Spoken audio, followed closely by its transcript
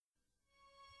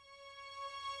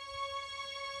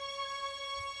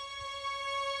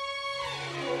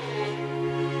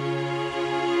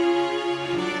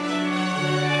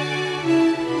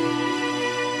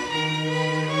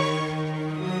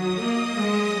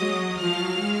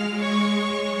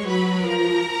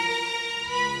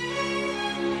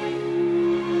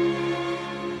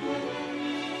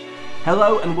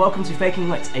Hello and welcome to Faking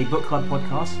Lit, a book club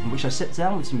podcast in which I sit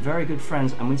down with some very good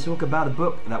friends and we talk about a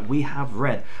book that we have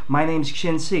read. My name's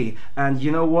Xin Si, and you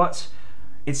know what?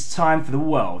 It's time for the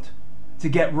world to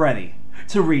get ready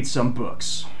to read some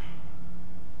books.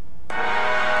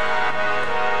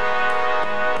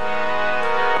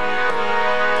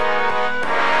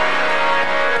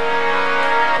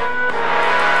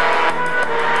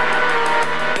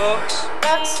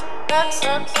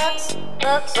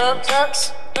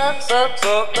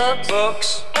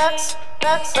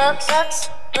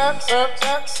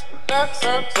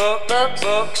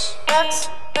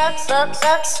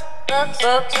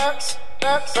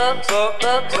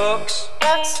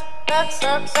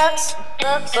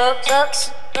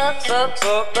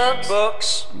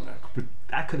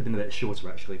 That could have been a bit shorter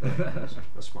actually, but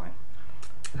that's fine.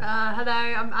 Hello,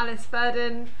 I'm Alice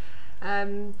Ferdin.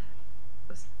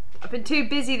 I've been too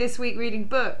busy this week reading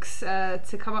books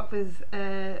to come up with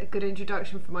a good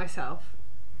introduction for myself.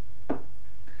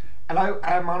 Hello,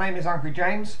 my name is Angry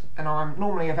James, and I'm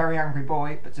normally a very angry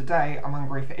boy, but today I'm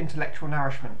hungry for intellectual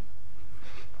nourishment.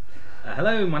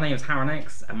 Hello, my name is Haran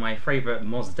X, and my favourite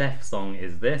Mos Def song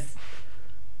is this.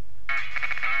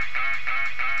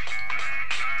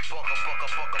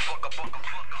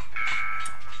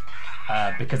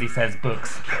 Because he says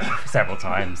books several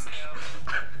times.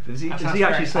 Is he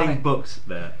actually saying funny. books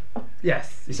there?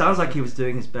 Yes. It sounds like he was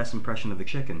doing his best impression of a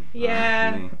chicken.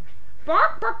 Yeah.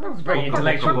 Very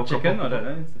intellectual chicken, I don't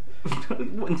know.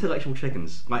 What intellectual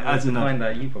chickens? Like, That's as in the kind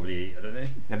that you probably eat, I don't know.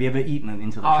 have you ever eaten an I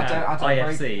intellectual chicken? don't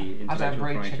IFC, breed intellectual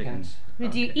fried chickens.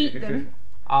 Do you eat them?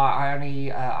 I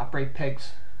only I breed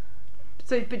pigs.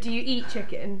 But do you eat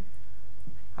chicken?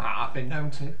 I've been known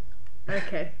to.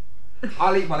 Okay.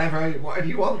 I'll eat whatever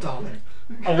you want, darling.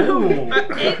 Oh!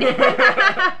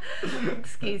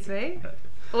 Excuse me.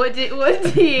 What do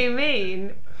you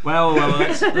mean? Well,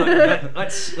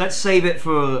 let's save it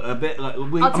for a bit.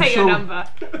 I'll take your number.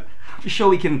 I'm sure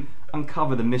we can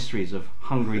uncover the mysteries of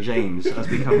Hungry James as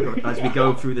we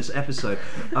go through this episode.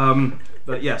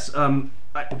 But yes,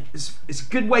 it's a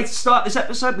good way to start this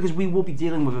episode because we will be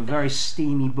dealing with a very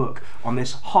steamy book on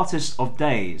this hottest of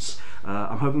days.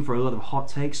 I'm hoping for a lot of hot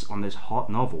takes on this hot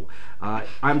novel.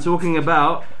 I'm talking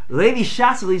about Lady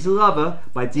Chatterley's Lover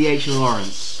by D.H.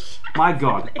 Lawrence. My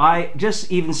God, I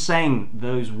just even saying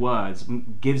those words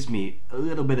gives me a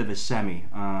little bit of a semi.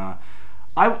 I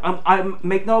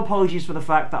make no apologies for the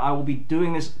fact that I will be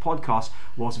doing this podcast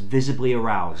whilst visibly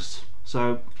aroused.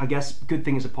 So I guess good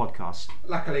thing it's a podcast.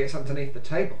 Luckily, it's underneath the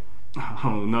table.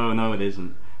 Oh no, it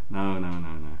isn't.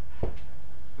 No.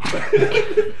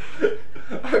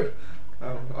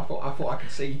 I thought I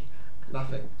could see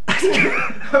nothing.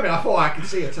 I thought I could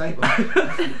see a table.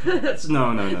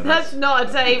 No. That's not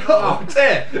a table. Oh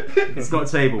dear! It's not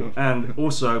a table, and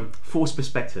also forced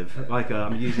perspective.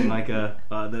 I'm using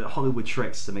the Hollywood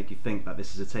tricks to make you think that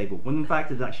this is a table, when in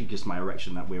fact it's actually just my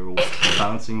erection that we're all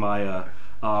balancing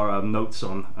our notes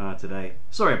on today.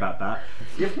 Sorry about that.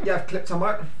 You have clipped a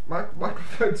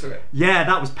microphone to it. Yeah,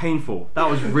 that was painful. That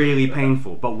was really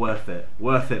painful, but worth it.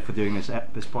 Worth it for doing this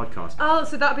podcast. Oh,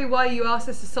 so that'd be why you asked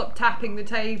us to stop tapping the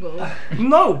table.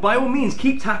 No, by all means,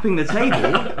 keep tapping the table.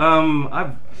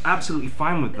 I'm absolutely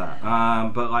fine with that.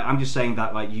 But I'm just saying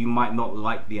that you might not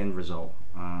like the end result.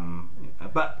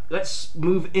 But let's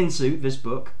move into this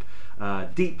book,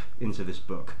 deep into this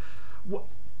book.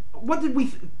 What did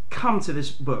we come to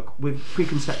this book with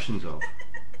preconceptions of?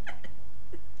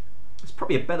 It's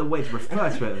probably a better way to refer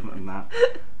to it than that.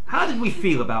 How did we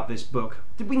feel about this book?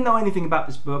 Did we know anything about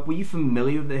this book? Were you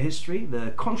familiar with the history,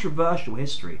 the controversial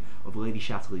history of Lady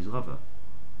Chatterley's Lover?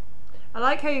 I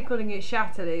like how you're calling it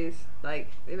Chatterley's. It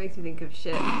makes me think of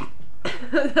shit. I'm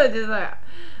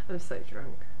so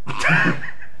drunk.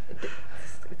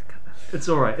 It's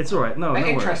alright. No, But no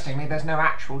interestingly, there's no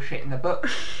actual shit in the book.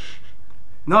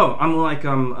 No, unlike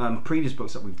previous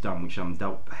books that we've done, which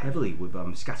dealt heavily with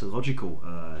scatological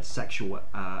sexual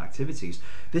activities,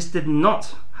 this did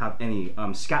not have any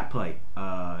scat play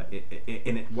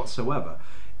in it whatsoever.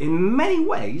 In many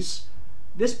ways,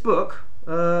 this book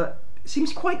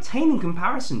seems quite tame in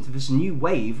comparison to this new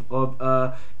wave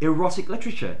of erotic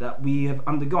literature that we have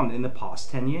undergone in the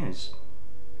past 10 years.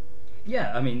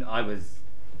 Yeah, I mean, I was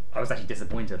actually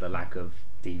disappointed at the lack of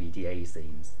DVDA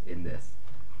scenes in this.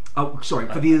 Oh, sorry,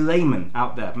 for the layman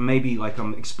out there, maybe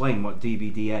explain what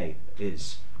DVDA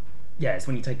is. Yeah, it's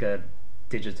when you take a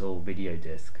digital video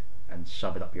disc and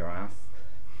shove it up your ass.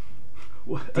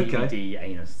 Okay. DVD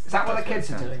anus. Is that what the That's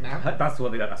kids are it doing sounds. now? That's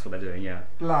what they're doing. Yeah.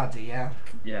 Bloody hell.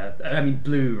 Yeah. I mean,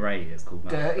 Blu-ray it's called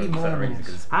now. Dirty for certain Mormons. reason,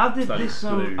 'cause it's How did bloody this?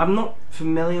 blue. I'm not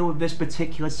familiar with this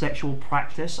particular sexual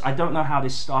practice. I don't know how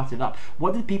this started up.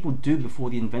 What did people do before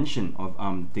the invention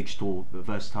of digital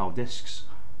versatile discs?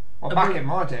 Well, back in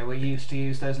my day, we used to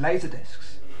use those laser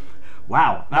discs.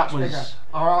 Wow, that Much bigger. was.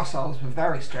 Our arseholes were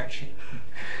very stretchy.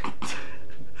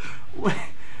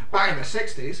 Back in the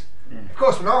 60s. Of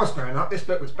course, when I was growing up, this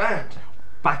book was banned.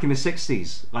 Back in the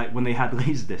 60s, like when they had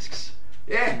laser discs.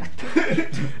 Yeah.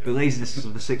 The laser discs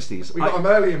of the 60s. We got them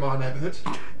early in my neighbourhood.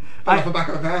 Off the back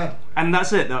of a van. And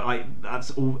that's it.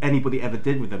 That's all anybody ever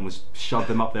did with them was shove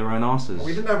them up their own asses.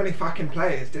 We didn't have any fucking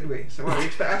players, did we? So what do you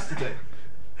expect us to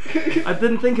do? I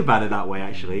didn't think about it that way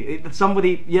actually.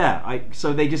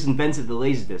 So they just invented the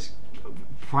Laserdisc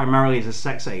primarily as a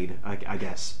sex aid, I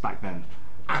guess, back then.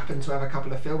 Happened to have a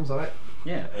couple of films on it.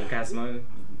 Yeah, Orgasmo.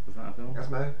 Was that a film?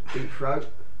 Orgasmo, Deep Throat.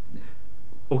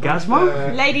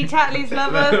 Orgasmo? Lady Tatley's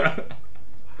lover.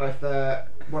 Both the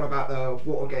one about the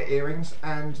Watergate earrings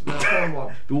and the porn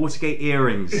one. The Watergate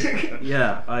earrings.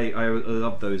 Yeah, I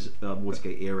love those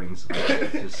Watergate earrings.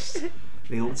 Just,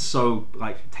 they look so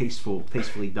like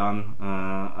tastefully done.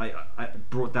 I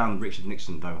brought down Richard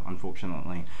Nixon though,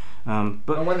 unfortunately.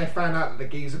 But And when they found out that the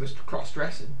geezer was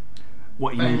cross-dressing,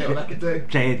 what you they mean? knew what they could do.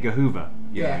 J. Edgar Hoover.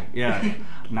 Yeah. Yeah.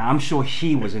 Now I'm sure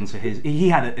he was into his. He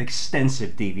had an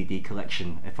extensive DVD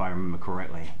collection, if I remember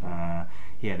correctly.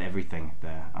 He had everything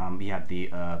there. He had the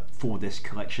 4-disc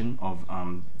collection of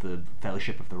the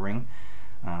Fellowship of the Ring.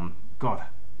 God,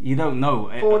 you don't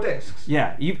know. 4 discs.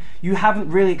 Yeah, you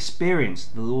haven't really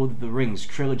experienced the Lord of the Rings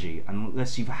trilogy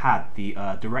unless you've had the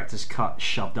director's cut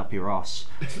shoved up your ass.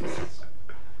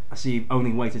 That's the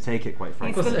only way to take it, quite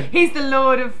frankly. He's the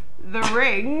Lord of the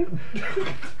Ring.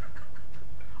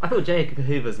 I thought J. Edgar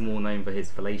Hoover's more known for his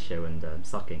fellatio and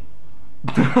sucking.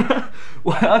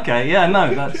 Well, okay, yeah,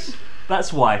 no,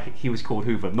 that's why he was called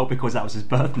Hoover, not because that was his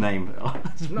birth name.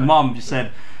 His mum just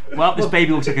said, "Well, this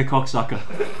baby looks like a cocksucker."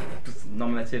 Just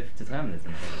nominative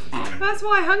determinism. That's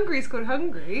why Hungary's called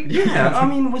Hungary. Yeah, I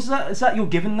mean, is that your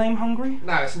given name, Hungary?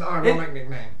 No, it's an ironic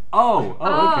nickname. Oh, okay.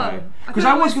 I Because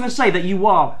thought I it was was- going to say that you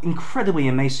are incredibly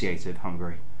emaciated,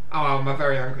 Hungary. Oh, I'm a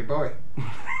very hungry boy.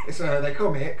 It's they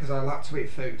call me it because I like to eat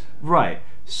food. Right.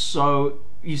 So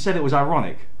you said it was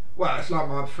ironic. Well, it's like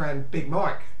my friend Big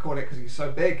Mike called it because he's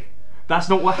so big. That's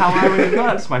not how irony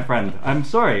works, my friend. I'm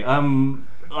sorry.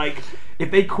 Like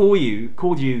if they called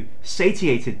you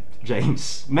satiated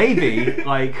James, maybe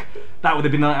like that would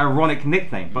have been an ironic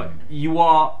nickname. But you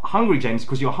are hungry, James,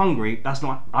 because you're hungry. That's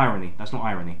not irony. That's not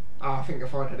irony. Oh, I think you'll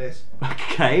find it is.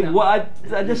 Okay. Well,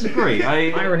 I disagree.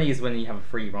 Irony is when you have a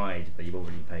free ride but you've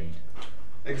already paid.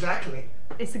 Exactly.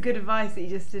 It's a good advice that you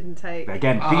just didn't take.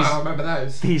 Again, Oh, I remember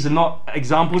those. these are not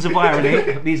examples of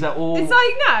irony. These are all. It's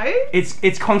like, no.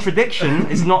 It's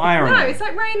contradiction. It's not irony. No, it's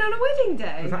like rain on a wedding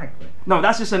day. Exactly. No,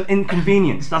 that's just an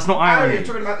inconvenience. That's not Oh, irony. you're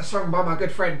talking about the song by my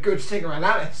good friend Good Singer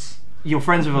Alanis. You're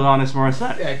friends with Alanis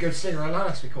Morissette. Yeah, Good Singer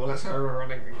Alanis we call it. That's her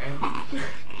ironic nickname.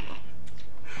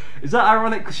 Is that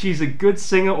ironic because she's a good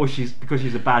singer or because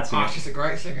she's a bad singer? Oh, she's a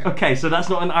great singer. Okay, so that's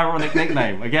not an ironic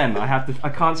nickname. Again, I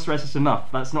can't stress this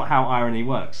enough. That's not how irony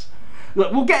works.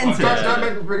 Look, we'll get into Don't it.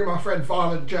 make me bring my friend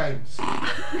Violent James.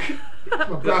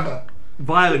 My brother.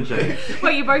 Violent James.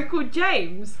 Well, you're both called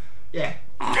James. Yeah.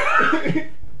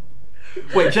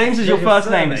 Wait, James is your Your first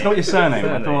name. surname. It's not your surname. I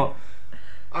Surname. thought.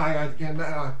 I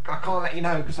can't let you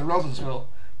know because the Rosens will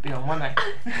be on Monday.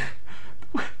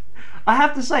 I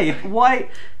have to say, why?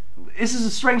 This is a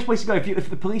strange place to go. If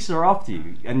the police are after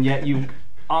you, and yet you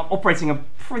are operating a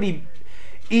pretty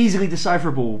easily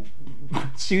decipherable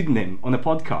pseudonym on a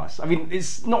podcast. I mean,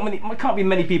 it's not many. There can't be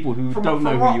many people who don't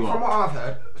know who you From are. what I've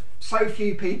heard, so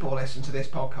few people listen to this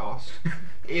podcast.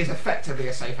 It is effectively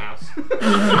a safe house.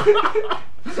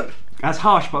 That's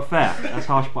harsh but fair. That's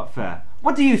harsh but fair.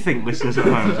 What do you think, listeners at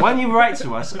home? Why don't you write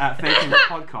to us at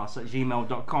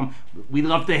fakingthepodcast@gmail.com? We'd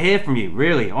love to hear from you,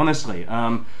 really, honestly.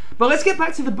 But let's get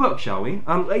back to the book, shall we?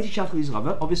 Lady Chatterley's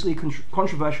Lover, obviously a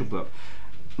controversial book.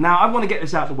 Now, I want to get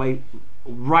this out of the way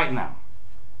right now.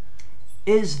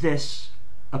 Is this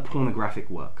a pornographic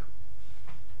work?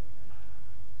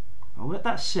 I'll let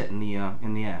that sit in the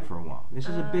air for a while. This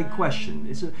is a big question.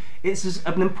 It's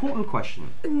an important question.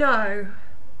 No,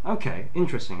 Okay,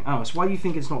 interesting. Alice, why do you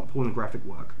think it's not pornographic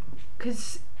work?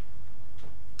 because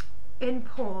in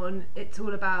porn it's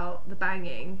all about the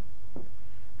banging,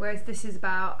 whereas this is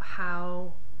about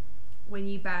how when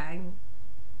you bang,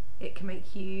 it can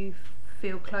make you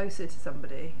feel closer to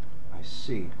somebody. I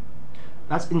see.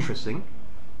 That's interesting.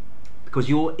 because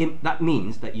that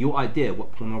means that your idea of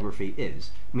what pornography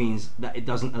is means that it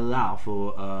doesn't allow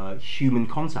for human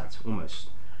contact almost,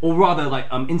 or rather like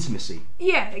intimacy.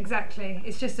 Yeah, exactly.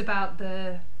 It's just about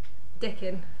the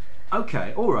dicking.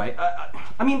 Okay, all right.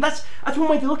 I mean, that's one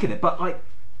way to look at it, but like,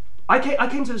 I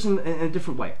came to this in a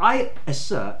different way. I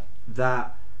assert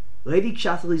that Lady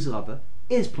Chatterley's Lover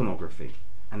is pornography,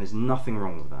 and there's nothing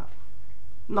wrong with that.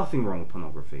 Nothing wrong with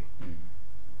pornography.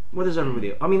 What does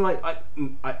everybody? I mean, like,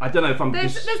 I don't know if I'm.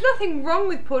 There's nothing wrong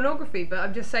with pornography, but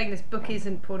I'm just saying this book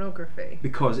isn't pornography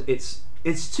because it's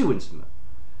too intimate.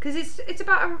 Because it's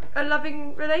about a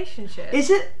loving relationship. Is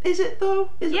it? Is it though?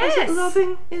 Yes. Is it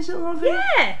loving? Is it loving?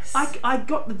 Yes. I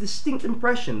got the distinct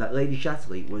impression that Lady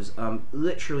Chatterley was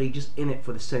literally just in it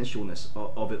for the sensualness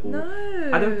of it all.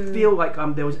 No. I don't feel like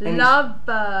there was any.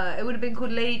 Lover. It would have been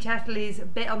called Lady Chatterley's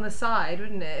bit on the side,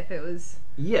 wouldn't it? If it was.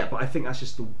 Yeah, but I think that's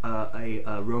just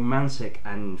a romantic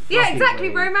and fluffy Yeah, exactly,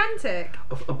 way romantic.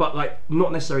 but like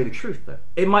not necessarily the truth though.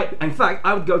 It might. In fact,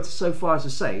 I would go so far as to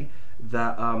say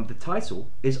that the title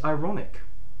is ironic.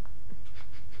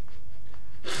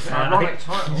 Ironic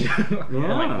title.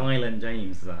 Yeah. Like Violent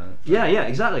James. Yeah,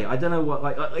 exactly. I don't know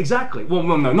what exactly. Well,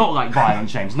 no, not like Violent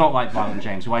James. Not like Violent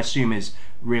James, who I assume is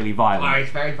really violent. Oh, he's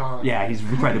very violent. Yeah, he's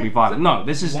incredibly violent. No,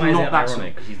 this is Why not is it that.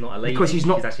 ironic? Because he's not a lady. Because he's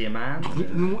not. He's actually a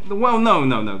man. Well,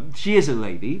 no. She is a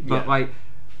lady, but Yeah. like,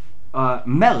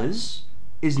 Mellors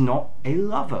is not a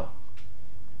lover.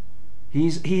 He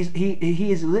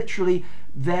is literally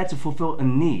there to fulfill a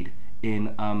need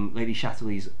in Lady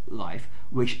Chatterley's life,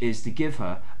 which is to give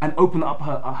her and open up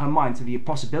her mind to the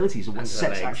possibilities of what And her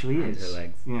sex legs, actually and is. her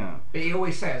legs. Yeah. But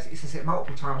he says it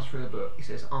multiple times through the book. He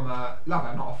says, "I'm a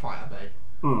lover, not a fighter, babe."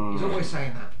 He's always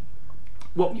saying that.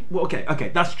 Well, okay,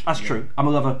 that's true. I'm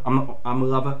a lover. I'm a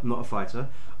lover, not a fighter,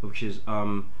 which is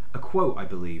a quote I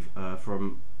believe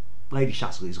from Lady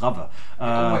Chatterley's Lover.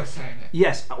 Always saying it.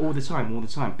 Yes, all the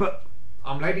time. But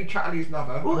I'm Lady Chatterley's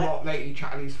lover, Well, I'm not Lady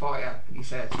Chatterley's fighter, he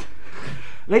says.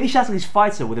 Lady Chatterley's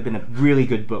Fighter would have been a really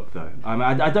good book, though.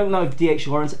 I don't know if D.H.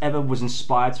 Lawrence ever was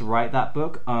inspired to write that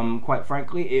book. Quite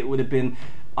frankly, it would have been.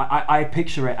 I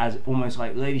picture it as almost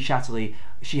like Lady Chatterley.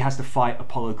 She has to fight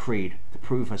Apollo Creed to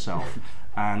prove herself,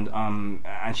 and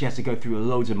she has to go through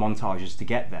loads of montages to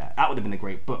get there. That would have been a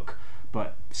great book,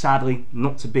 but sadly,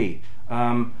 not to be.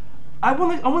 I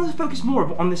want to focus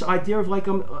more on this idea of like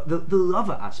the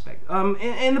lover aspect.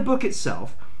 In the book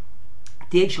itself,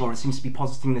 D.H. Lawrence seems to be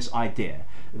positing this idea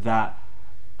that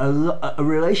a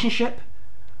relationship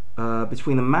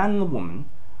between a man and a woman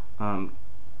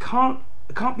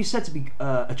can't be said to be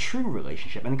a true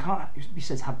relationship, and it can't be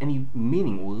said to have any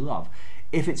meaning or love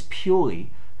if it's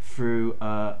purely through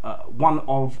one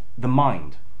of the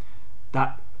mind.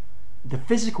 That the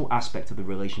physical aspect of the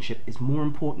relationship is more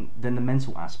important than the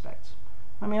mental aspect.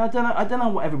 I mean, I don't know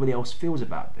what everybody else feels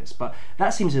about this, but that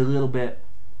seems a little bit.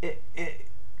 It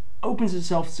opens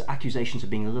itself to accusations of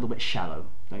being a little bit shallow,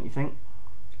 don't you think?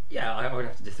 Yeah, I would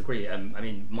have to disagree. I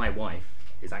mean, my wife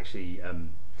is actually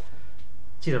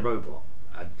she's a robot.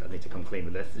 I need to come clean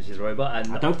with this. She's a robot,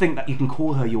 and I don't think that you can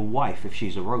call her your wife if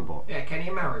she's a robot. Yeah, can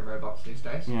you marry robots these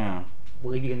days? Yeah.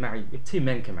 well, you can marry. If two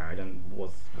men can marry, then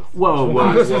what's Whoa,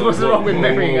 what's wrong with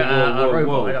marrying a robot?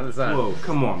 Whoa, I don't understand. whoa,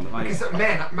 come on. Like, Because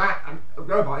a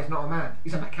robot is not a man.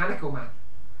 He's a mechanical man.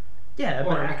 Yeah,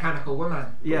 Or a but mechanical woman.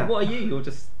 yeah. what are you? You're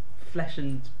just flesh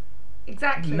and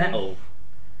Exactly. metal.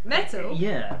 Metal?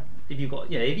 Yeah. If you got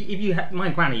if you had, my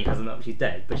granny hasn't, she's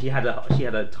dead, but she had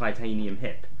a titanium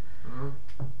hip. Mhm.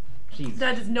 She's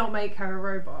That does not make her a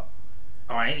robot.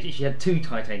 all right. She had two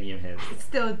titanium hips.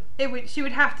 Still, she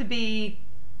would have to be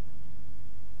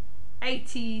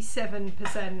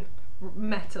 87%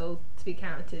 metal to be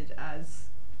counted as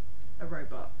a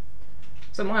robot.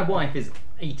 So my wife is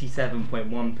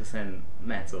 87.1%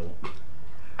 metal.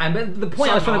 And but the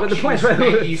point I was trying to. The point I was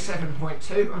trying to.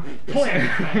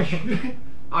 87.2%.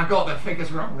 I got the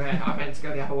figures wrong there. I meant to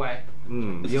go the other way.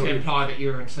 To imply that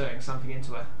you were inserting something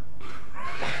into her.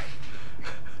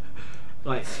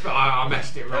 like, But I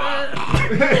messed it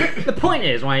right. The point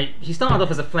is, right? She started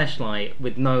off as a fleshlight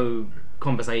with no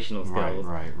conversational skills.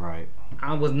 right.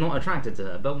 I was not attracted to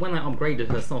her, but when I upgraded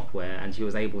her software and she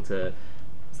was able to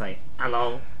say,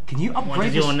 "Hello, Can you what upgrade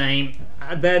is this? your name?"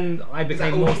 Then I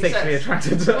became all more she sexually says?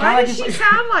 attracted to her. Why I does just- she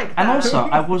sound like that? And also,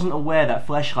 I wasn't aware that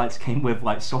flashlights came with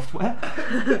like software.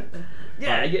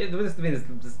 Yeah, there was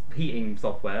this heating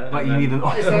software. Like and you then-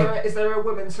 need an. Is there a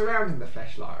woman surrounding the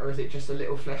fleshlight, or is it just a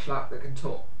little fleshlight that can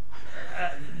talk?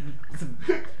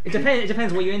 It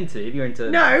depends what you're into. If you're into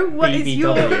No, what is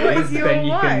your then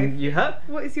you wife? can you her.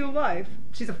 What is your wife?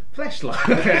 She's a fleshlight.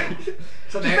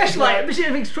 So She's a fleshlight, but she's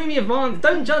extremely advanced.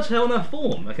 Don't judge her on her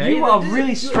form, okay? You are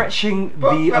really stretching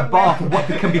the bar for what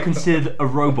can be considered a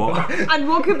robot. And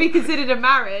what could be considered a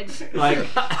marriage? Like,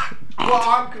 What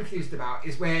I'm confused about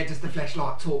is where does the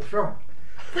fleshlight talk from?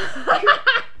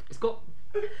 It's got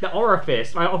the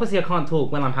orifice. Obviously, I can't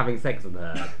talk when I'm having sex with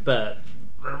her, but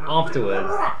afterwards.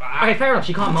 Okay, fair enough.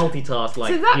 She can't multitask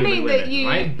like Does that human mean women, that you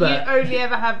right? But only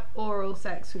ever have oral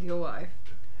sex with your wife?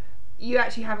 You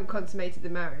actually haven't consummated the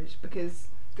marriage because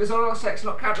Does oral sex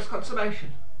not count as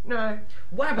consummation? no.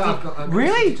 what Oh, happens I've got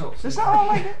really? to talk to Is you. that all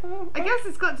like? I guess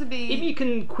it's got to if be. you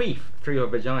can queef through your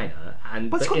vagina and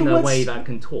But it's got in the a words- way that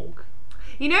can talk?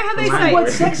 You know how they It's got The say. word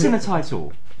sex in the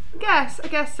title. I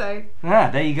guess so. Yeah,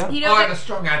 there you go. You know I'm that- a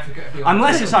strong advocate of the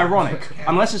Unless it's ironic.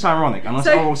 Unless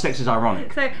So- oral sex is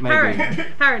ironic. So, Maybe.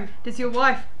 Harren, does your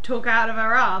wife talk out of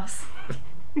her ass?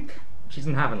 She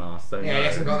doesn't have an ass, so Yeah, no. he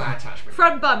hasn't got that attachment.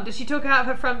 Front bum. Does she talk out of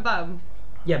her front bum?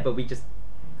 Yeah, but we just.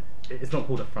 It's not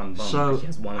called a front bum. So, she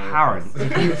has one Harren,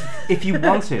 orifice. if you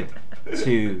wanted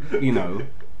to,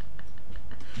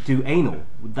 do anal,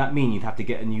 would that mean you'd have to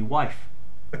get a new wife?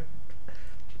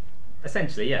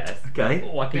 Essentially, yes. Okay.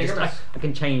 Or I can just Bigamous. I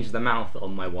can change the mouth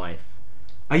on my wife.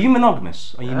 Are you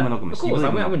monogamous? Are you monogamous? Of You course, I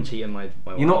believe in wouldn't cheat on my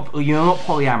You're wife. not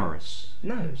polyamorous.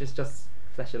 No, just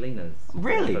fleshalinas.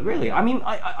 Really. I mean,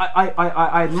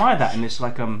 I admire that in this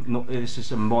this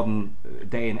is a modern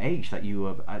day and age that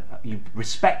you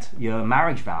respect your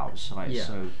marriage vows. Like, Yeah.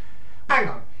 So Hang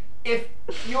on. If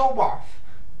your wife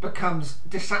becomes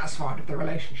dissatisfied with the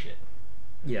relationship,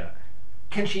 Yeah.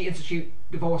 can she institute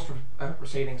divorce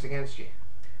proceedings against you?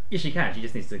 Yes, she can. She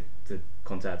just needs to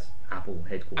contact Apple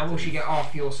headquarters. And will she get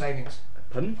half your savings?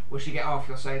 Pardon? Will she get half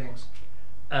your savings?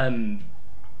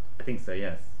 I think so.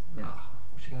 Yes. Yeah.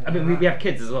 What's she gonna I do mean, with we that? have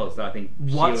kids as well, so I think.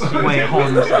 What? she'll- Wait, hold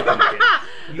on a second. kids.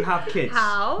 you have kids.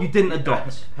 How? You didn't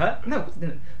adopt. Huh? No, of course I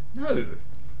didn't. No.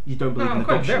 You don't No, believe in I'm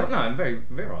quite adoption. I'm very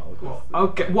virile. What?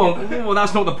 Okay. Well,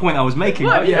 that's not the point I was making.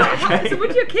 What? But yeah. Okay. So what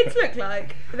do your kids look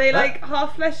like? Are they like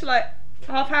half flesh, like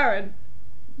half Harren?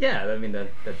 Yeah, I mean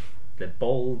they're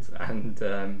bald and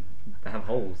they have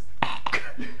holes.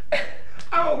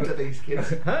 How old are these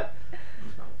kids? Huh?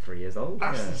 About 3 years old.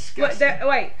 That's Yeah.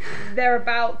 disgusting. They're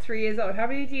about 3 years old. How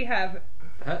many do you have?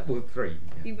 Huh? Well, 3.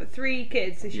 Yeah. You've got 3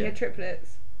 kids, so she Yeah. had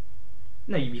triplets.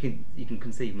 No, you can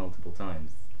conceive multiple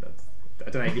times. I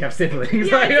don't know if you have siblings.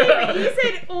 Yeah, I do, but you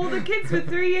said all the kids were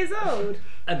 3 years old.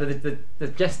 The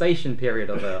gestation period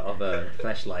of a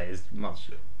fleshlight is much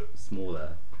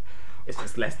smaller. It's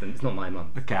just less than. It's not 9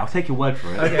 months. Okay, I'll take your word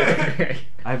for it. Okay.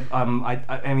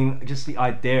 I mean, just the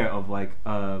idea of like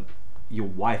your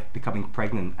wife becoming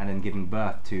pregnant and then giving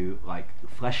birth to like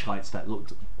fleshlights that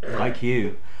looked like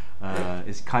you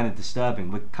is kind of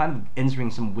disturbing. We're kind of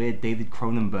entering some weird David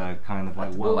Cronenberg kind of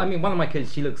like world. Well, I mean, one of my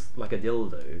kids, she looks like a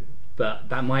dildo, but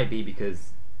that might be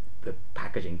because the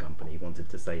packaging company wanted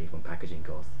to save on packaging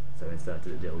costs, so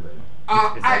inserted a dildo.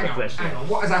 Hang a on, fleshlight. hang on.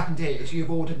 What has happened here is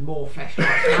you've ordered more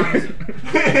fleshlights from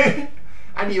Amazon.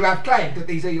 And you have claimed that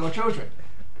these are your children.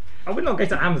 I would not go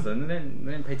to Amazon and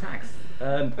then pay tax.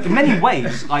 in many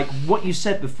ways, like what you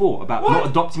said before about What? not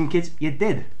adopting kids, you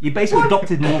did. You basically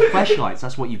adopted more fleshlights.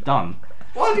 That's what you've done.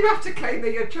 Why do you have to claim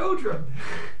they're your children?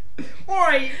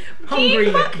 Alright, Do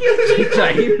you hungry fuck your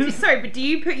James. Sorry, but do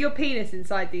you put your penis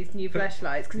inside these new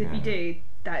fleshlights? Because if you do,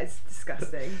 that is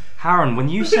disgusting. Harren, when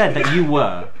you said that you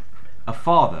were a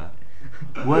father,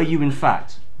 were you in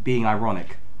fact being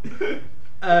ironic?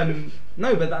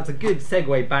 No, but that's a good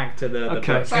segue back to the.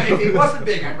 Okay. So if he wasn't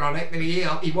being ironic, then he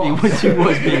was. He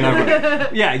was being ironic.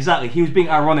 Yeah, exactly. He was being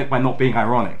ironic by not being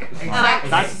ironic. Exactly.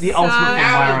 That's the So ultimate form of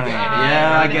irony. ironic.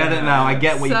 Yeah, I get it now. I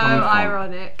get where So you're coming from.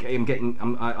 ironic.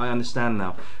 I understand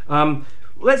now.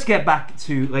 Let's get back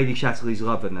to Lady Chatterley's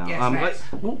Lover now. Yes,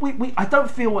 I don't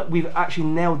feel like we've actually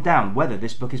nailed down whether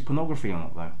this book is pornography or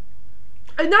not,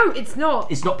 though. No, it's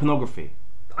not. It's not pornography.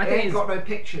 I It think ain't it's, got no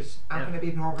pictures. How can it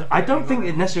be pornography? I don't think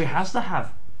it necessarily has to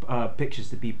have pictures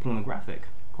to be pornographic,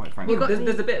 quite frankly. well,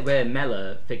 there's a bit where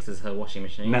Mella fixes her washing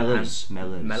machine.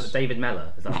 Mellors. David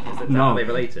Mella. Is that No, are they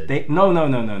related? No.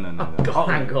 Oh, God,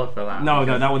 thank God for that. No,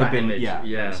 because that would have been image,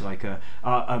 yeah. It's like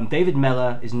David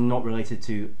Mellor is not related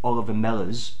to Oliver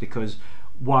Mellors because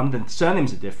one, the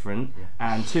surnames are different,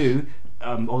 and two,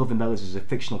 Oliver Mellors is a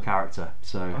fictional character.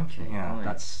 So yeah, fine.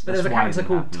 that's. But there's a why it character didn't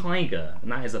called happen. Tiger,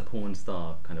 and that is a porn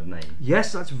star kind of name.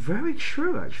 Yes, that's very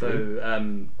true actually.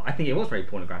 So I think it was very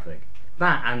pornographic.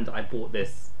 That, and I bought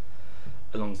this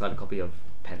alongside a copy of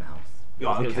Penthouse It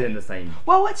was okay. in the same.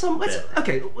 Well, let's Yeah.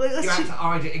 okay. Let's You had see. to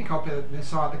hide it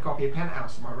inside the copy of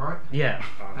Penthouse, am I right? Yeah.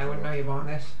 They wouldn't know you're buying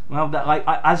this. Well,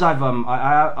 as I've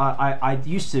I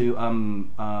used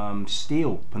to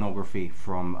steal pornography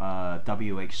from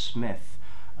W.H. Smith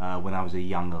when I was a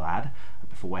young lad,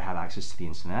 before I had access to the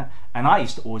internet, and I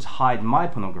used to always hide my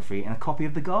pornography in a copy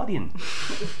of The Guardian.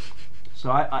 So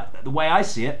the way I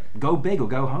see it, go big or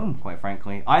go home. Quite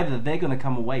frankly, either they're going to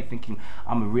come away thinking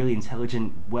I'm a really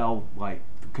intelligent,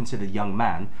 considered young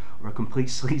man, or a complete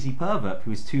sleazy pervert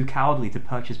who is too cowardly to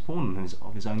purchase porn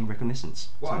of his own reconnaissance.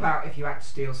 What about if you had to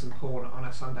steal some porn on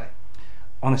a Sunday?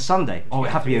 On a Sunday? Oh, You it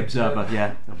have had to be to be Observer. Observer.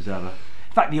 Yeah, Observer.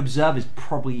 In fact, the Observer is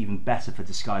probably even better for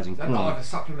disguising They're porn. not other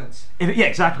supplements. Yeah,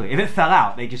 exactly. If it fell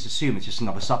out, they just assume it's just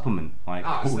another supplement, like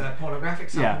Oh, it's called, the pornographic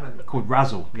supplement. yeah, called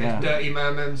Razzle. There's Yeah, dirty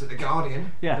mermons at the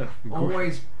Guardian. yeah.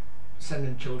 Always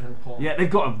sending children porn. Yeah, they've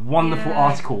got a wonderful Yeah.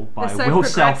 article by They're so Will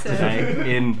Self progressive.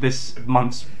 today in this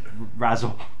month's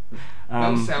Razzle.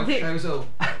 No self shows all.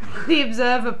 The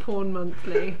Observer Porn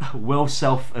Monthly. Will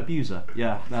Self Abuser.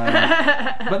 Yeah.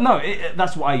 But no,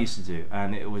 that's what I used to do,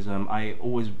 and it was I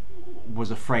always was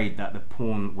afraid that the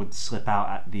porn would slip out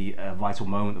at the vital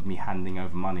moment of me handing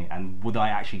over money, and would I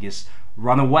actually just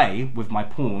run away with my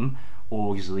porn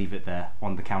or just leave it there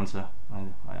on the counter?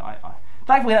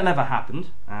 Thankfully that never happened,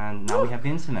 and now we have the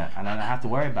internet, and I don't have to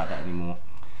worry about that anymore.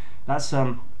 That's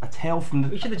a tale from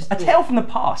We should have just a bought- tale from the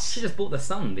past. She just bought the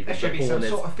Sun because There should the be porn some is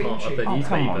sort of theme part of the tune. Oh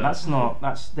newspaper. come on,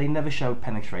 that's they never show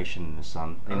penetration in the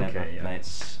Sun. They never. Okay, yeah.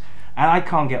 And I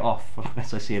can't get off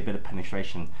unless I see a bit of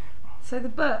penetration. So the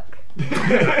book.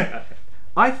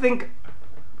 I think,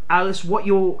 Alice, what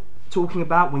you're talking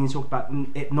about when you talk about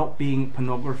it not being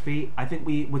pornography, I think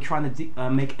we're trying to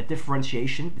make a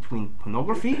differentiation between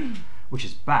pornography, which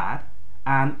is bad,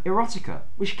 and erotica,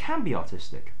 which can be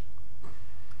artistic.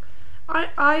 What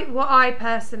I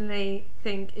personally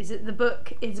think is that the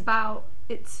book is about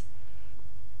it's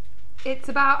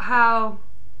about how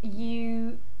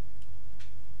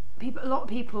a lot of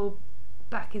people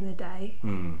back in the day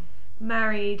Hmm.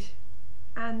 married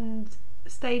and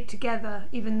stayed together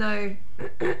even though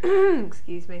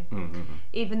excuse me, Mm-hmm.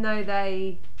 even though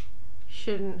they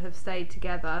shouldn't have stayed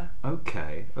together,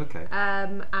 Okay.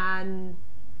 and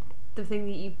the thing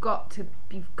that you've got to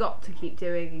keep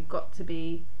doing, you've got to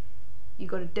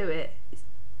do it.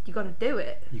 You got to do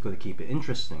it. You got to keep it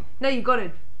interesting. No, you got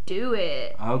to do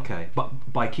it Okay, but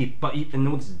in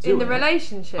order to do in the it,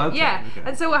 relationship. Okay, yeah, okay.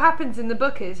 and so what happens in the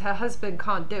book is her husband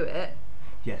can't do it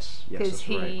Yes, because that's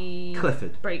he right.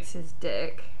 Clifford. breaks his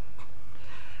dick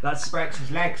That's Breaks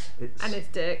his legs. it's, and his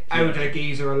dick. Owed a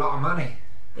geezer a lot of money.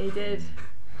 He did.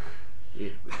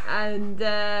 it- And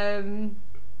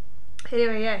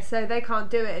anyway, yeah, so they can't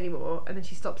do it anymore, and then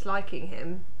she stops liking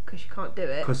him because she can't do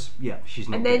it. because she's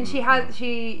not. And then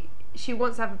getting- she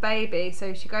wants to have a baby,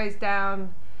 so she goes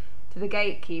down to the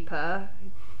gatekeeper,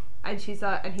 and he's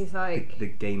like, the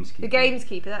gameskeeper. the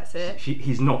gameskeeper. That's it.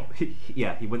 He's not.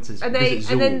 He went to And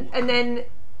visit Zool. and then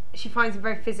she finds him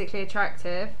very physically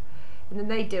attractive, and then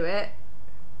they do it.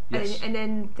 Yes. And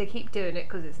then they keep doing it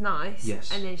because it's nice. Yes.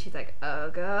 And then she's like, oh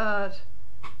god,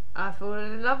 I've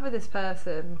fallen in love with this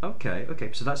person. Okay.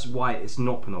 So that's why it's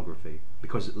not pornography,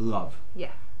 because it's love.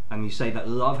 Yeah. And you say that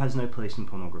love has no place in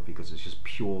pornography because it's just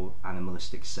pure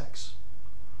animalistic sex.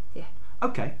 Yeah.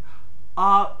 Okay.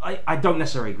 I don't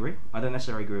necessarily agree. I don't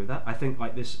necessarily agree with that. I think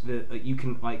you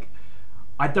can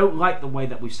I don't like the way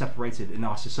that we've separated in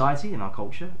our society, in our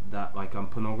culture, that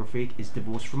pornography is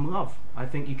divorced from love. I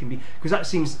think you can be, because that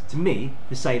seems to me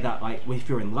to say that if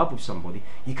you're in love with somebody,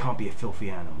 you can't be a filthy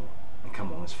animal. And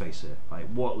come on, let's face it.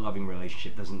 What loving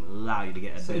relationship doesn't allow you to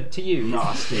get a So bit to you,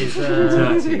 nasty, is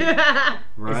dirty,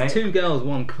 right? is Two Girls,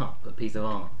 One Cup a piece of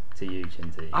art to you,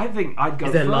 Chinty? I think I'd go.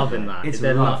 Is there further. love in that? It's Is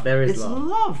there love. love? There is it's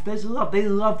love. There's love. They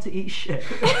love to eat shit.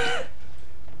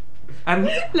 And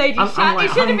Lady I'm Shat, like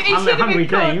it should have been Hungry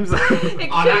called- James. It Oh, should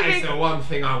that have is been the one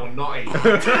thing I will not eat.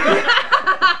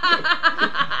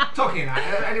 Talking of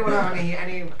that, anyone have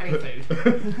any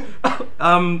food?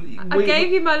 I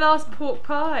gave you my last pork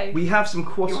pie. we have some You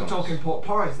croissants. were talking pork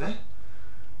pies there.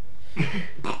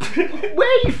 Where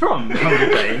are you from, Hungry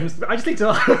James? I just need to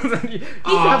ask. You used to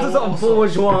have the sort of Warsaw.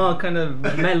 bourgeois kind of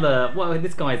Mella. Well,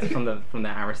 this guy's from the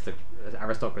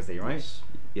aristocracy, right?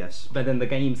 Yes. But then the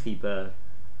gameskeeper.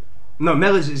 No,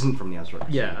 Mellors isn't from the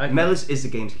aristocracy. Yeah, okay. Mellors is the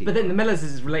gameskeeper. But then the Mellors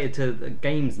is related to the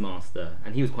games master,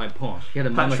 and he was quite posh. He had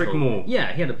a Patrick monocle. Moore.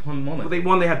 Yeah, he had a monocle. Well,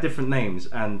 one, they have different names,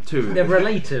 and two, They're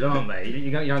related, aren't they? You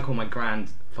don't call my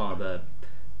grandfather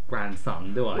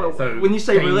grandson, do I? Well, so when you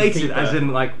say James related, Keeper- as in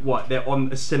like what, they're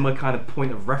on a similar kind of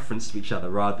point of reference to each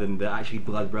other rather than they're actually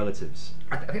blood relatives.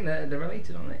 I think they're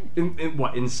related, aren't they? In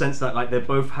what? In the sense that like they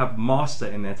both have master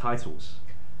in their titles.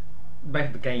 Both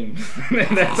of the games, their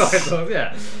titles,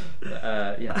 yeah.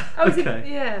 Yeah. Oh, is Okay. it?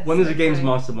 Yeah. One is a games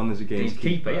master, one is a games Games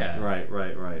keeper. keeper, yeah.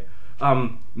 Right.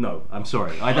 No, I'm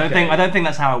sorry. I don't Okay. think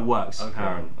that's how it works, Okay.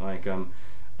 Aaron. Like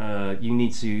you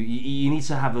need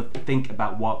to have a think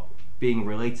about what being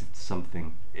related to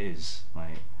something is.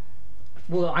 Like,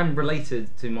 Well, I'm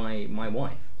related to my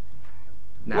wife.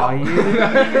 Now. are you?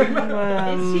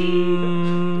 Is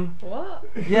she? What?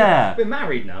 Yeah. We're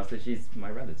married now, so she's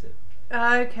my relative,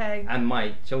 Okay. and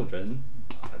my children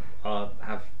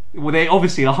have. Well, they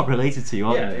obviously are related to you,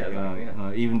 aren't Yeah, they?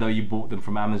 yeah. Even though you bought them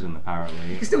from Amazon, apparently.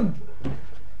 You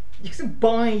can still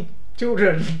buy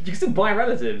children. You can still buy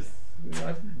relatives.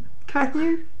 Can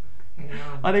you?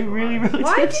 Yeah, Are they really right.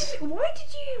 relatives? Why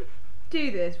did you do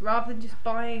this rather than just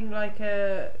buying like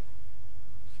a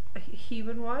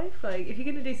human wife? Like, if you're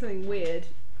gonna do something weird.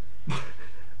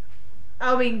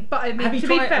 I mean, Have you to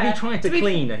tried? be fair, Have you tried to be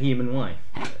clean a human wife?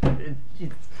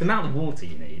 The amount of water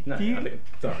you need. No, Do you- I think,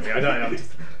 sorry, I don't know.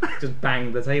 Just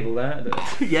bang the table there.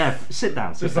 Yeah. Sit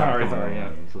down. Sit Sorry, down. sorry, yeah.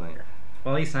 It's like,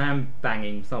 Well, at least I am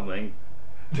banging something.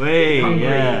 wait, Hungry,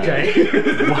 yeah. Jay.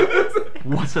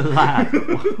 What a lad.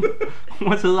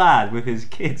 What a lad with his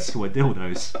kids who are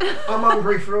dildos. I'm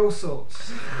hungry for all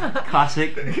sorts.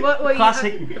 Classic. What are you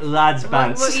Classic lads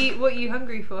bants. what are you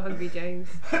hungry for, Hungry James?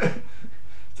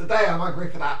 Today I'm hungry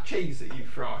for that cheese that you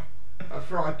fry.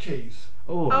 Fried cheese.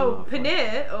 Oh,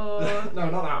 paneer or No,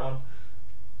 not that one.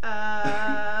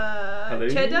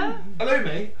 Halloumi? cheddar?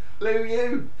 Halloumi? Lou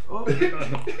you. Oh.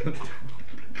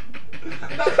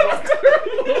 That's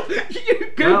what-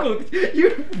 You googled, you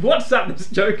WhatsApped this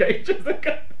joke ages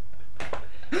ago.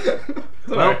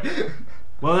 Well,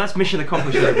 well, that's mission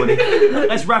accomplished, everybody.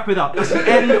 Let's wrap it up. That's the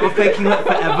end of Faking It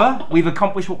Forever. We've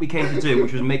accomplished what we came to do,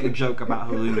 which was make a joke about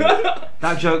halloumi.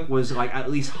 That joke was like at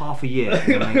least half a year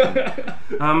in the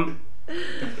making.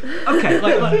 Okay,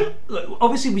 look,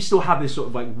 obviously we still have this sort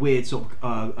of like weird sort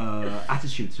of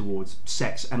attitude towards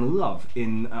sex and love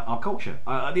in our culture.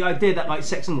 The idea that like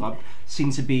sex and love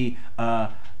seem to be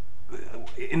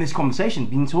in this conversation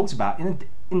being talked about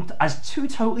as two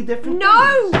totally different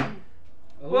things. No,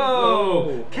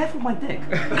 Whoa! Careful with my dick.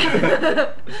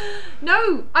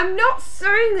 no, I'm not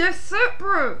saying they're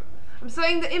separate. I'm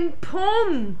saying that in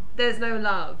porn there's no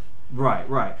love. Right.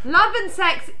 Love and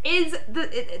sex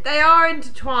they are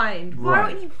intertwined. Why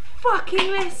Right. don't you fucking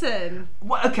listen?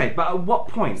 Well, okay, but at what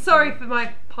point? Sorry for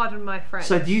pardon my French.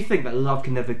 So, do you think that love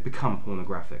can never become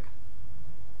pornographic?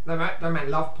 They make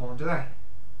love porn, do they?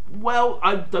 Well,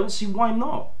 I don't see why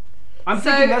not. I'm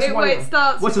So thinking that's why. it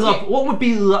starts What's with love? you- What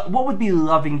would be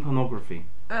loving pornography?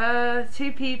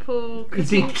 Two people You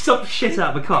see, cooking. stop shit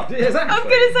out of a cup. Exactly. I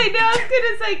was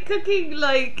gonna say cooking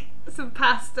like some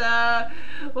pasta,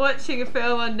 watching a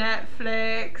film on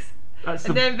Netflix, That's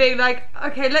and then being like,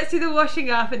 okay, let's do the washing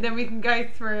up, and then we can go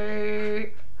through,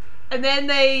 and then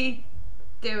they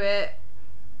do it,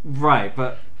 right,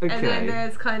 but okay. and then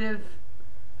there's kind of,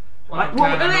 Well, Well, I'm and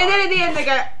glad I'm then not- at the end they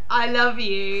go, I love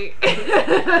you.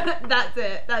 That's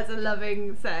it. That's a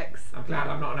loving sex. I'm glad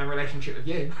I'm not in a relationship with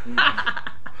you.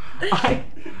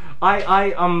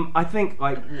 I think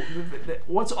like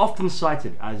what's often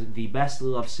cited as the best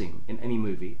love scene in any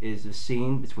movie is the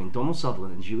scene between Donald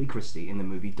Sutherland and Julie Christie in the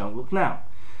movie Don't Look Now.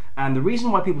 And the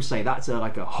reason why people say that's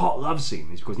like a hot love scene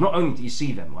is because not only do you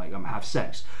see them like have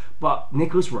sex, but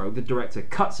Nicholas Roeg, the director,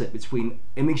 cuts it between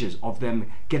images of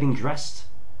them getting dressed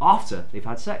after they've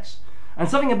had sex. And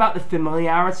something about the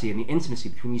familiarity and the intimacy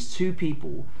between these two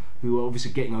people who are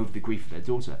obviously getting over the grief of their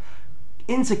daughter,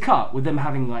 intercut with them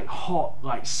having like hot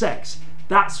like sex,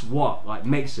 that's what like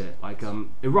makes it like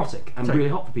erotic and Sorry, really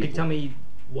hot for Can you people. tell me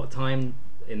what time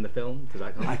in the film? Because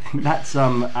I can't. I think that's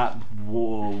at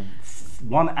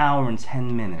 1 hour and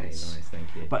 10 minutes. Okay, nice, thank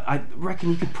you. But I reckon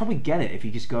you could probably get it if you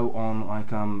just go on like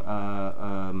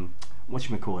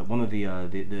whatchamacallit, one of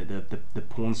the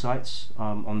porn sites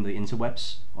on the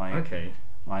interwebs, like Okay.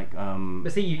 like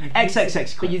But see, you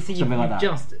XXX but you see, something like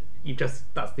that. You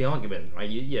just that's the argument, right?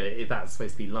 If that's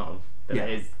supposed to be love, then Yeah.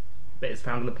 it is. But it's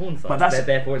found on the porn site. But that's-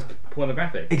 therefore it's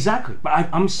pornographic. Exactly, but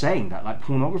I'm saying that like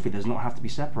pornography does not have to be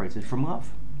separated from love.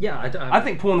 Yeah, I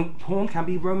think porn can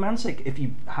be romantic if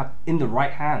you have in the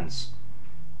right hands,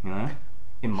 you know.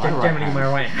 In my right generally hands. my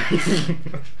right hand.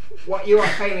 What you are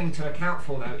failing to account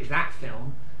for, though, is that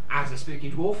film has a spooky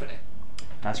dwarf in it.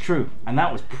 That's true, and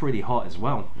that was pretty hot as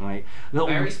well. Like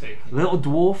Very spooky. little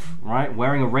dwarf, right,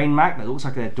 wearing a rain mac that looks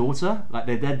like their daughter, like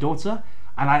their dead daughter.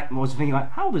 And I was thinking,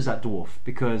 like, how old is that dwarf?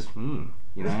 Because, you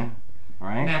know,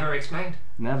 right? Never explained.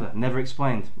 Never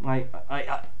explained. Like,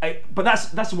 but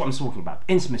that's what I'm talking about.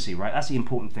 Intimacy, right? That's the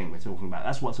important thing we're talking about.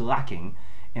 That's what's lacking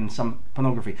in some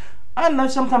pornography. I don't know,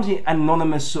 sometimes the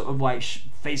anonymous sort of like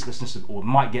facelessness or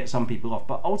might get some people off,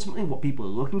 but ultimately what people are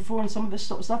looking for in some of this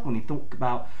sort of stuff when you talk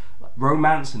about like,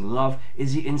 romance and love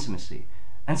is the intimacy.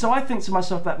 And so I think to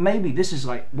myself that maybe this is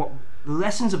like what the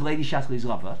lessons of Lady Chatterley's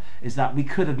Lover is, that we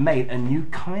could have made a new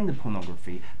kind of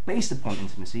pornography based upon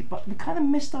intimacy, but we kind of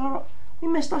missed our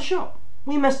shot.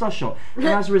 And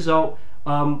as a result,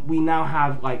 we now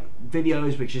have like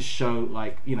videos which just show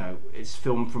like, you know, it's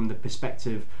filmed from the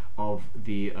perspective of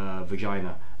the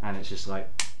vagina, and it's just like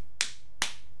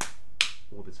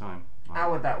all the time.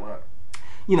 How would that work?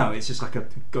 You know, it's just like a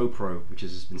GoPro which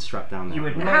has been strapped down there. You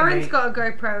would Aaron's got a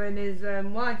GoPro in his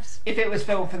wife's. If it was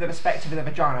filmed from the perspective of the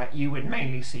vagina, you would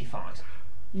mainly see thighs.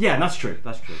 Yeah, that's true.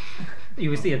 You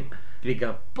would see a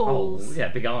bigger Balls. hole,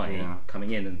 big eye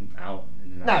coming in and out.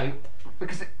 No,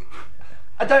 because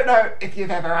I don't know if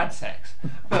you've ever had sex,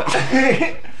 but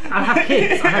I have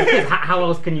kids. How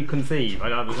else can you conceive? I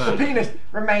don't the understand. penis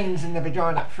remains in the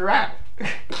vagina throughout.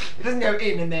 It doesn't go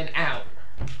in and then out.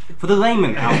 For the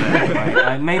layman out there,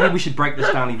 right, maybe we should break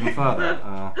this down even further.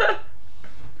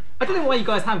 I don't know why you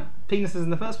guys have penises in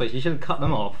the first place. You should have cut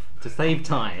them off to save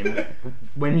time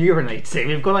when urinating.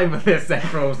 We've gone over this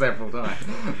several times.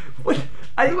 Wait,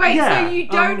 so you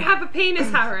don't have a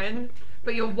penis, Aaron,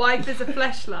 but your wife is a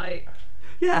fleshlight?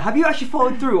 Yeah, have you actually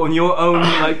followed through on your own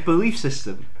like belief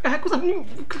system? Of course,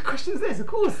 good question is this. Of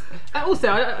course.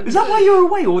 Also, Is that why you were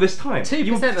away all this time? 2%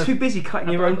 You were of- too busy cutting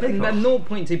your own dick off.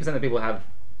 0.2% of people have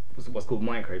what's called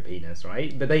micro penis,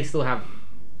 right? But they still have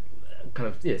kind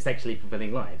of sexually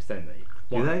fulfilling lives, don't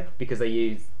they? Do they? Because they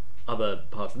use other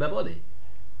parts of their body.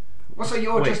 Well, so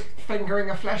you're Wait. just fingering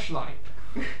a fleshlight.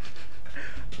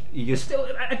 You just Still,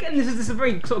 again, this is a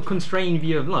very sort of constrained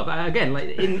view of love. Again, like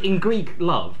in Greek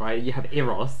love, right? You have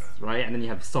eros, right, and then you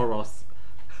have soros,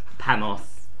 panos,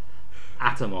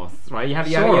 atomos, right? You have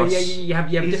Soros. you have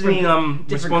He's different, been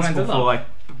different responsible kinds of for love. like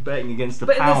betting against the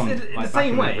But pound. in like, the back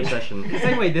same in way, recession. the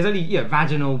same way, there's only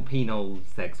vaginal, penile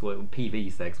sex,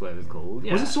 PV sex, whatever it's called.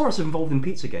 Yeah. Was Soros involved in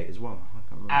Pizzagate as well? I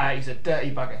can't remember. He's a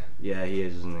dirty bugger. Yeah, he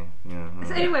is, isn't he? Yeah.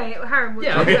 So anyway, Aaron,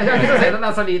 Yeah, I was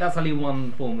gonna say, that's only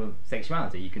one form of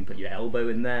sexuality. You can put your elbow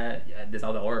in there. There's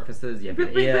other orifices. You have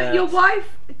but your ear. your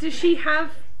wife, does she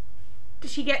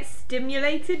get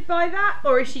stimulated by that,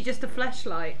 or is she just a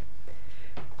fleshlight?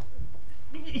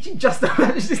 Just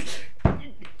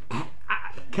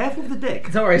Careful with the dick.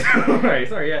 sorry.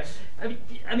 Yeah,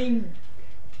 I mean,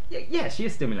 yeah, she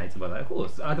is stimulated by that, of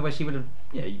course. Otherwise, she would have,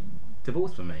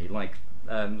 divorced from me, like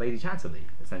Lady Chatterley,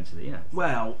 essentially. Yeah.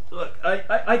 Well, look,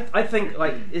 I think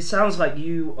like it sounds like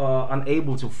you are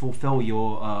unable to fulfill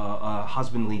your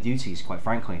husbandly duties. Quite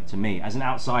frankly, to me, as an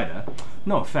outsider,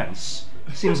 no offense,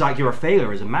 seems like you're a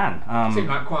failure as a man. Seemed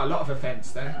like quite a lot of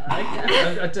offence there.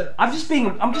 I'm just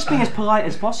being as polite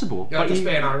as possible. You're but just you-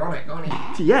 being ironic, aren't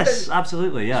you? Yes,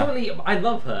 absolutely, yeah. Surely, I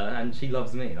love her and she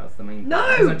loves me. That's the main.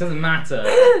 No! thing. It doesn't matter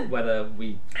whether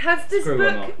we. Has this Screw or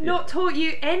book not, not taught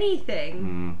you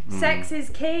anything? Sex is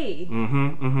key.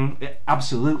 Yeah,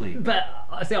 absolutely. But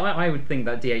see, I would think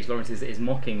that D.H. Lawrence is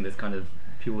mocking this kind of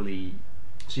purely.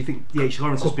 So you think D.H.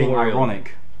 Lawrence is being Corporeal.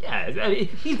 ironic? Yeah,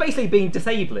 he's basically being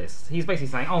disablist. He's basically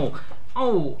saying,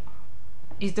 oh,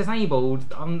 he's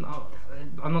disabled. I'm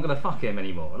not gonna fuck him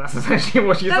anymore. That's essentially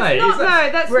what she's saying.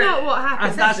 That's not what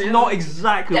happens. That's not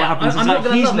exactly Yeah, what happens. I'm It's not like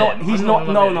gonna he's love not. him. He's I'm not. not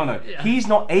No, gonna no, love no. him. Yeah. He's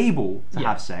not able to Yeah.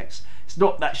 have sex. It's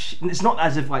not that. It's not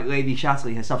as if like Lady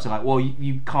Chatterley herself said like, well,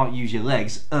 you can't use your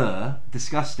legs.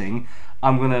 Disgusting.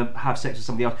 I'm gonna have sex with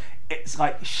somebody else. It's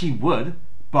like she would,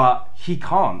 but he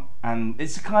can't. And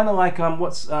it's kind of like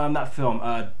what's that film?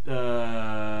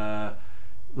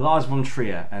 Lars von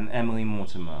Trier and Emily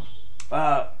Mortimer.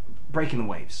 Breaking the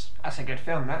Waves. That's a good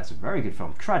film, That's that. a very good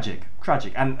film. Tragic,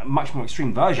 and a much more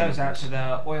extreme version. Goes of out this. to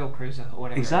the oil cruiser or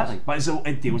whatever. Exactly, but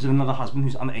it deals with another husband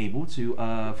who's unable to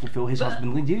fulfill his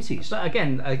husbandly duties. But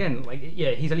again, like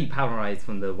he's only polarized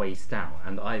from the waist down,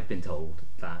 and I've been told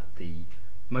that the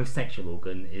most sexual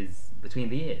organ is between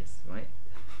the ears, right?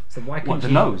 So why couldn't the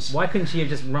she? nose? Why couldn't she have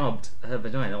just rubbed her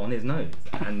vagina on his nose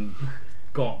and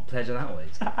got pleasure that way?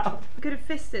 Could have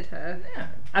fisted her. Yeah,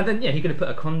 and then he could have put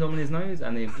a condom in his nose,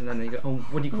 and then they go, oh,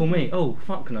 what do you call me? Oh,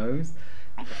 fuck nose.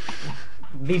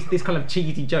 These kind of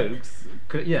cheesy jokes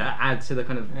could add to the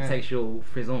kind of sexual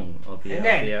frisson of the. And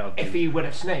then, if he would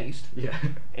have sneezed,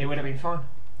 it would have been fine.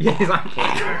 Yeah, exactly.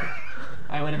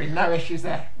 There would have been no issues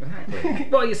there. Exactly.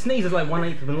 Well, your sneeze is like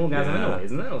 1/8 of an orgasm Yeah. anyway,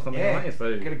 isn't it, or something Yeah, like that?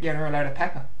 So could have given her a load of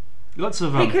pepper. Lots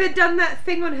of He could have done that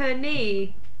thing on her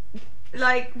knee,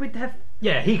 like with her.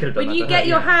 Yeah, he could have done When that you to get her,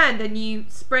 your yeah. hand and you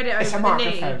spread it It's a over the knee.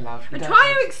 microphone, love. You I'm don't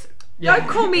trying know. to. Yeah. Don't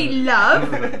call me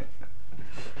love.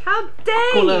 How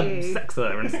dare Call her you?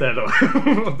 Sexer instead of.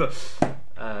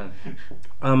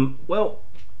 well,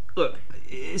 look,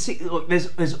 see, look,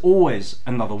 there's always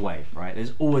another way, right?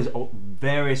 There's always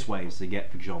various ways to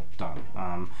get the job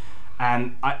done,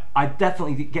 and I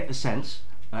definitely get the sense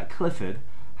that Clifford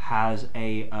has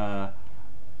a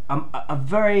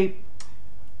very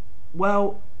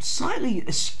slightly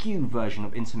askew version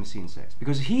of intimacy and sex,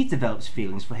 because he develops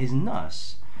feelings for his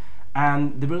nurse,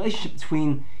 and the relationship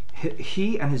between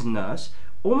he and his nurse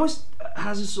almost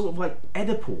has a sort of like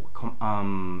Oedipal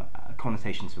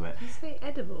connotation to it. You say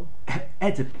edible.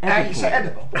 Oedipal. You say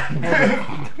edible.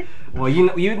 Well,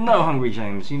 you know, Hungry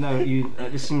James. You know,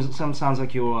 this sounds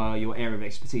like your area of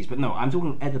expertise, but no, I'm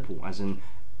talking Oedipal as in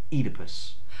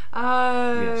Oedipus.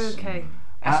 Oh, Yes. okay.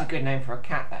 That's a good name for a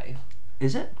cat, that is.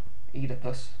 Is it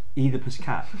Oedipus. Oedipus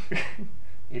cat?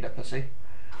 Oedipusy.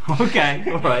 Okay,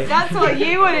 all right. That's what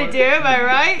you want to do, am I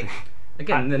right?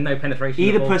 Again, the no penetration.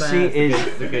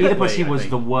 Oedipusy was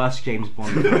the worst James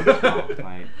Bond film.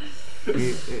 Like,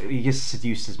 he just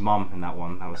seduced his mum in that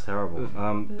one. That was terrible.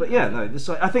 But yeah, no.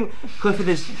 I think Clifford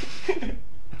is.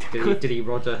 Did he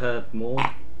Roger her more?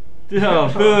 Oh,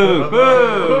 boo, boo,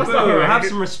 boo! Sorry. Have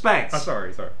some respect.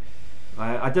 Sorry.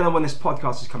 I don't know when this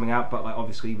podcast is coming out, but like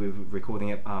obviously we're recording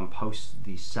it post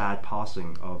the sad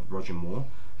passing of Roger Moore.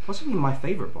 Possibly my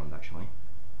favourite Bond, actually.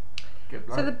 Good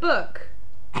So the book.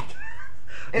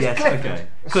 It's Yes, Clifford. okay.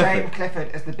 The Clifford. same Clifford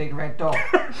as the big red dog.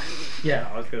 Yeah,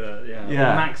 I was gonna. Yeah.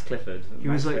 Yeah. Max Clifford. He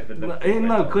was like,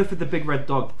 Clifford the big red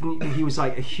dog. He was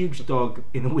like a huge dog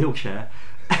in a wheelchair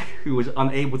who was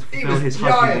unable to fulfill was his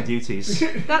giant. husbandly duties.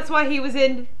 That's why he was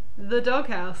in the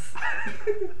doghouse.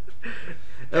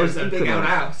 It was a big old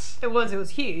house. It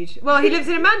was huge. Well, he lives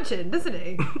in a mansion, doesn't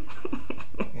he?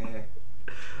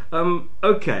 Yeah.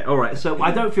 Okay, all right. So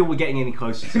I don't feel we're getting any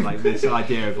closer to like this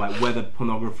idea of like whether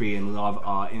pornography and love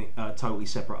are totally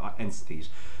separate entities.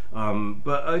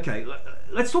 But okay,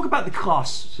 let's talk about the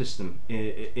class system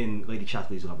in Lady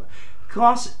Chatterley's Lover.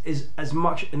 Class is as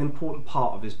much an important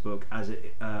part of this book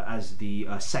as the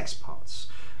sex parts.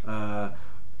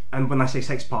 And when I say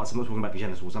sex parts, I'm not talking about the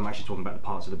genitals. I'm actually talking about the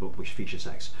parts of the book which feature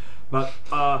sex. But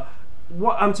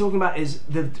what I'm talking about is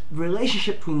the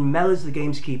relationship between Mellors the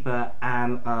gamekeeper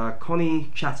and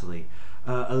Connie Chatterley,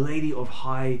 a lady of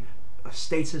high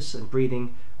status and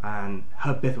breeding, and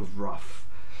her bit of rough.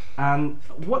 And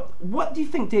what do you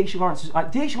think D.H. Lawrence is?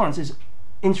 D.H. Lawrence is an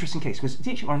interesting case because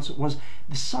D.H. Lawrence was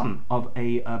the son of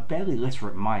a barely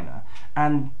literate miner,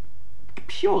 and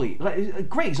purely like, a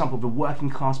great example of a working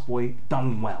class boy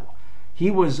done well. He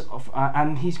was,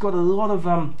 and he's got a lot of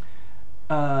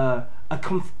a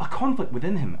conflict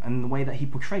within him and the way that he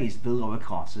portrays the lower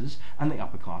classes and the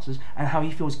upper classes and how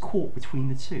he feels caught between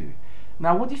the two.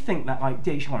 Now, what do you think that like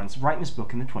D.H. Lawrence, writing this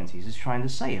book in the 20s, is trying to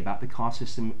say about the caste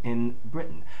system in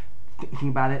Britain? Thinking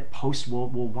about it post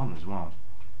World War I as well.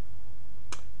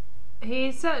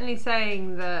 He's certainly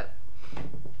saying that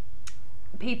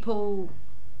people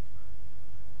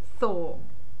thought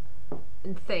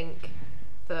and think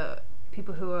that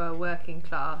people who are working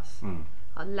class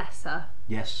are lesser.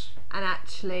 Yes. And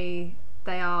actually,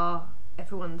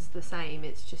 everyone's the same,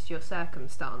 it's just your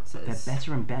circumstances. They're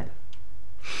better in bed.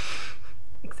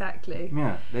 Exactly.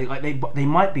 Yeah, they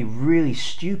might be really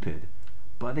stupid,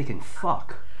 but they can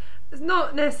fuck. It's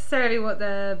not necessarily what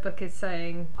the book is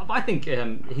saying. I think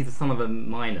he's the son of a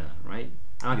miner, right?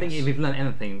 And I think if we've learned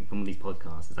anything from these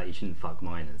podcasts, it's that you shouldn't fuck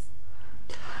miners.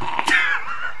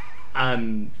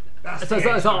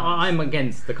 So I'm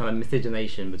against the kind of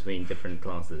miscegenation between different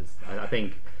classes. I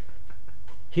think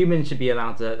humans should be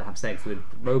allowed to have sex with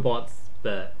robots,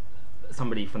 but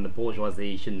somebody from the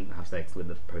bourgeoisie shouldn't have sex with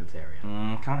the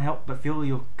proletarian. Can't help but feel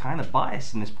you're kind of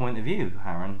biased in this point of view,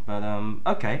 Aaron. But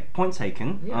okay, point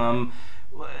taken. Yeah.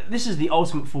 This is the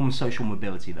ultimate form of social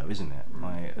mobility, though, isn't it?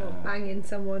 Like, Banging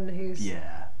someone who's...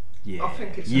 Yeah. I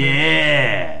think it's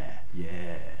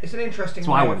It's an interesting That's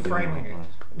what I way want of to do. framing it.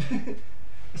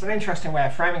 It's an interesting way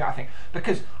of framing it, I think,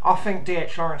 because I think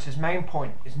D.H. Lawrence's main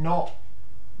point is not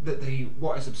that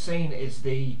what is obscene is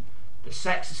the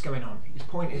sex that's going on. His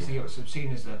point is what's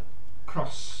obscene is the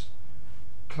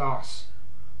cross-class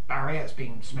barrier that's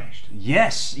being smashed.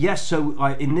 Yes. So,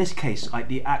 in this case,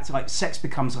 the act, sex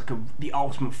becomes like the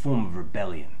ultimate form of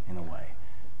rebellion in a way.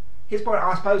 His point,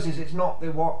 I suppose, is it's not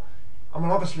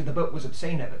obviously the book was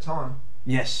obscene at the time,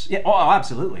 Yes. Yeah. Oh,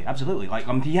 absolutely, absolutely. Like,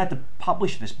 he had to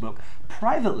publish this book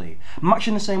privately, much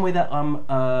in the same way that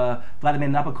Vladimir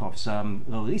Nabokov's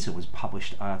Lolita was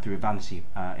published through a vanity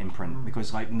imprint,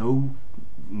 because like no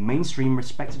mainstream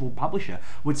respectable publisher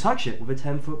would touch it with a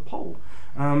 10-foot pole.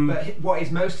 But what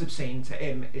is most obscene to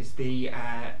him is the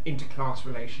interclass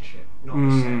relationship, not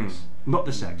the sex. Not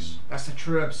the sex. That's the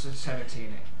true obscenity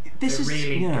in it. This it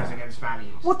really goes against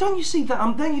values. Well, don't you see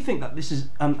that? Don't you think that this is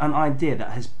an idea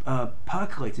that has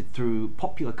percolated through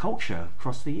popular culture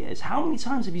across the years? How many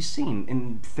times have you seen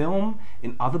in film,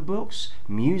 in other books,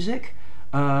 music?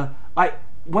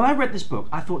 When I read this book,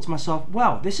 I thought to myself,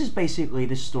 "Wow, this is basically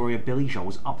the story of Billy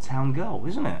Joel's Uptown Girl,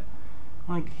 isn't it?"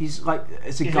 Like he's living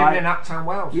in Uptown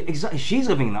World. Yeah, exactly. She's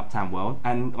living in Uptown World,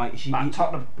 and like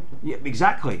Tottenham. Yeah,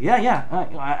 exactly. Yeah.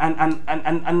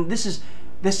 And this is.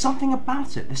 There's something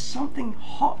about it. There's something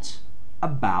hot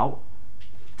about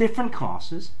different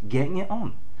classes getting it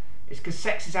on. It's because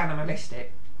sex is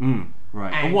animalistic.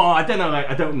 Right. And well, I don't know. Like,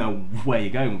 I don't know where you're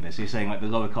going with this. You're saying like the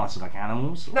lower classes like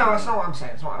animals? No, that's not what I'm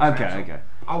saying. That's what I'm saying. Okay.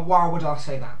 Why would I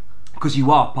say that? Because you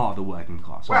are part of the working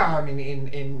class. Well, I mean,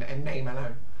 in name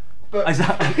alone. But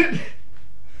exactly.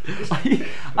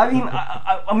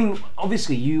 I mean,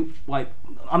 obviously you like.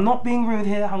 I'm not being rude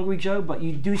here, Hungry Joe, but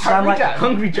you do sound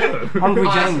Hungry Joe. Hungry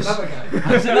James. That's another guy.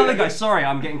 There's another guy. Sorry,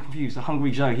 I'm getting confused.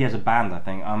 Hungry Joe. He has a band, I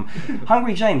think.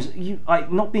 Hungry James. You like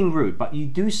not being rude, but you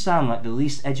do sound like the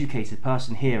least educated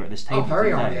person here at this table.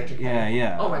 Very today. highly educated.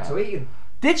 Yeah. I went to Eton.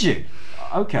 Did you?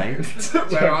 Okay.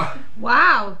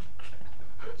 Wow.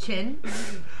 Chin.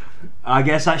 I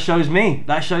guess that shows me.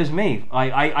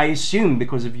 I assume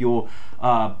because of your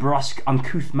brusque,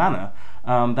 uncouth manner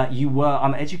that you were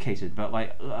uneducated, but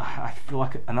like I feel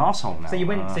like an asshole now. So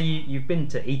you've been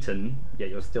to Eton, yet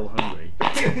you're still hungry.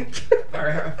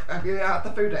 Have you had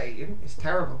the food at Eton? It's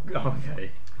terrible.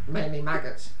 Okay. Mainly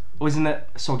maggots. Wasn't it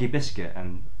soggy biscuit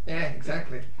and? Yeah,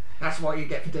 exactly. That's what you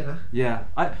get for dinner. Yeah,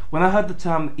 when I heard the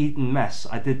term Eton mess,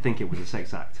 I did think it was a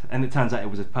sex act, and it turns out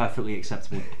it was a perfectly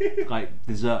acceptable like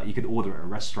dessert you could order at a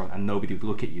restaurant, and nobody would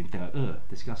look at you and think, like, ugh,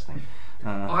 disgusting.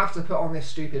 I have to put on this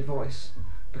stupid voice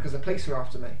because the police are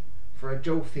after me for a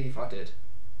jewel thief I did.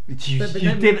 You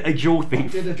did a jewel thief. I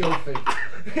did a jewel thief.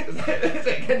 It's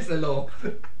against the law.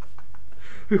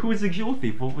 Who was the jewel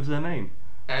thief? What was their name?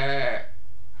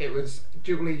 It was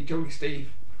Julie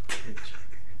Steve.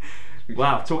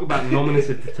 Wow, talk about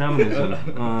nominative determinism.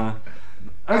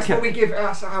 That's Okay. what we give.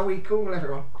 That's how we call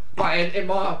everyone. But in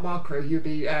my crew, you'd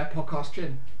be Podcast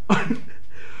Chin.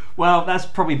 Well, that's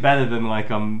probably better than like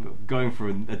going for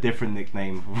a different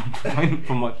nickname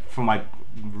from my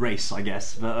race, I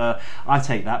guess. But I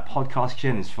take that. Podcast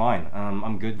Chin is fine.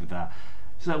 I'm good with that.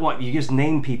 So what? You just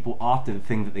name people after the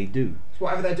thing that they do. It's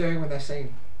whatever they're doing when they're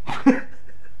seen.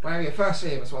 Whenever you first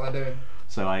see them, it's what they're doing.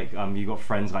 So like you got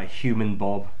friends like Human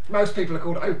Bob. Most people are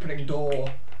called Opening Door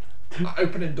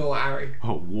Harry.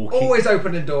 Oh, walking. Always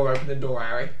Opening Door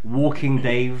Harry. Walking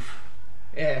Dave.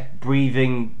 Yeah.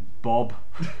 Breathing Bob.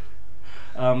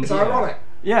 It's ironic.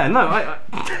 Yeah, no, I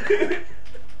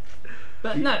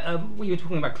But no, when you were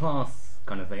talking about class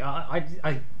kind of thing, I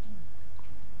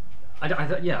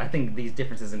think these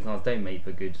differences in class don't make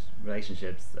for good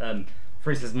relationships.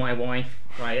 For instance, my wife,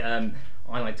 right?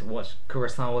 I like to watch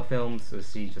Kurosawa films, so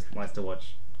she just likes to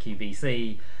watch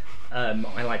QVC.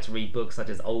 I like to read books such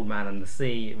as Old Man and the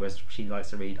Sea, whereas she likes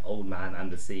to read Old Man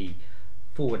and the Sea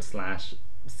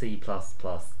 /C++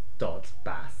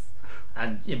 Bass.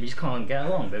 And we just can't get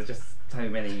along. There's just so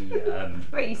many.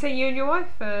 Wait, you say you and your wife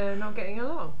are not getting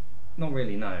along? Not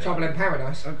really, no. Trouble in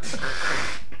Paradise.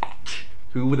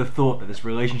 Who would have thought that this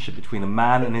relationship between a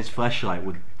man and his fleshlight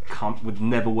would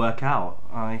never work out?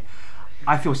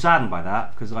 I feel saddened by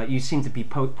that because like you seem to be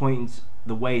pointing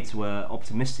the way to an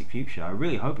optimistic future. I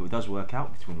really hope it does work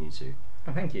out between you two.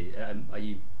 Oh, thank you. Are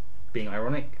you being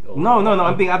ironic? Or No,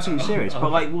 I'm being absolutely serious.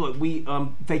 But like, look, we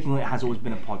Faking Lit has always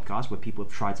been a podcast where people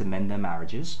have tried to mend their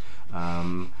marriages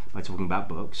by talking about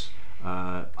books.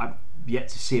 I've yet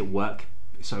to see it work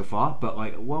so far, but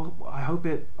like, well, I hope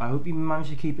you manage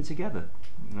to keep it together.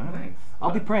 You know? Thanks.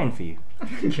 I'll be praying for you.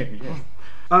 Okay, yeah.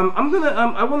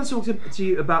 I want to talk to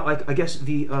you about like I guess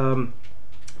the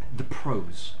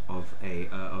pros of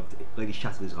Ladies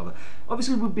Chatterley's Lover.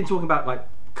 Obviously, we've been talking about like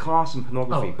class and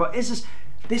pornography, but is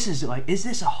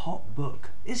this a hot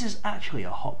book? Is this actually a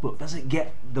hot book? Does it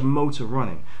get the motor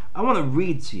running? I want to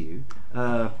read to you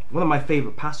one of my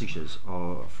favourite passages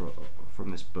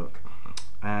from this book,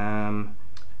 and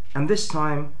this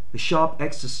time the sharp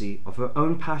ecstasy of her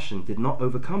own passion did not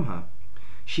overcome her.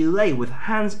 She lay with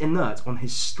hands inert on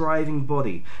his striving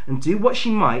body, and do what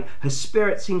she might, her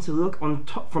spirit seemed to look on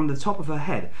top from the top of her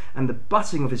head, and the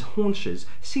butting of his haunches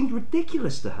seemed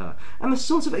ridiculous to her, and the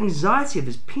sort of anxiety of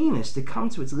his penis to come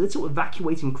to its little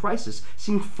evacuating crisis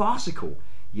seemed farcical.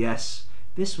 Yes,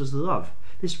 this was love,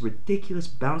 this ridiculous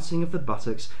bouncing of the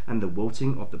buttocks and the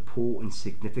wilting of the poor,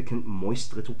 insignificant,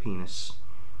 moist little penis.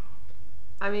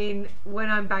 I mean, when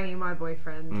I'm banging my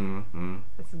boyfriend,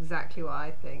 that's exactly what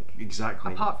I think.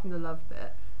 Exactly. Apart from the love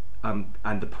bit. And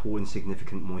the poor,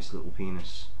 insignificant, moist little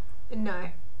penis. No.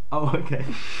 Oh, okay.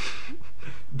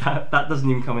 that doesn't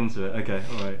even come into it. Okay,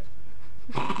 all right.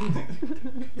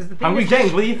 Hungry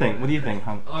James, what do you think? What do you think?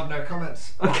 I have no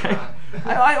comments. Okay.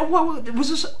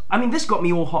 This got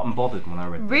me all hot and bothered when I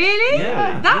read this. Really?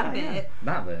 Yeah. That Yeah. bit?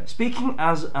 That bit. Speaking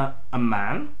as a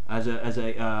man, as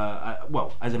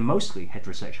a mostly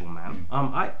heterosexual man,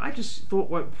 I just thought,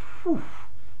 like, whew,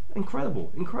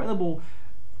 incredible,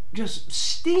 just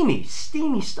steamy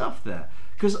stuff there.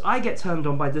 Because I get turned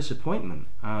on by disappointment.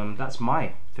 That's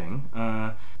my thing.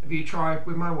 Have you tried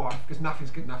with my wife? Because nothing's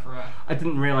good enough for her. I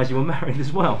didn't realise you were married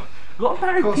as well. A lot of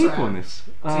married Of course I people am. in this.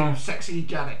 Team Sexy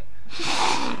Janet.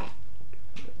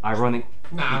 Ironic.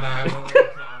 No.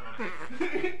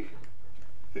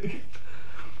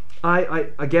 I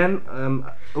again,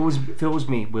 always fills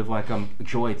me with like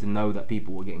joy to know that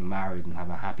people are getting married and have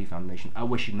a happy foundation. I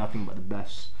wish you nothing but the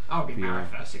best. I'll be for your- married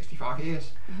for 65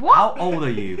 years. What? How old are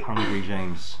you, Hungry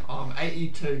James? I'm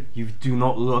 82. You do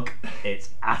not look it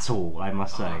at all, I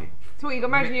must say. So what, you got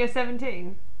married when you were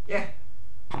 17? Yeah.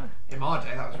 In my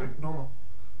day, that was really normal.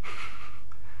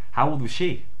 How old was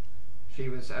she? She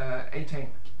was 18.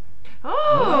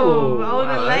 Oh, older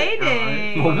alright,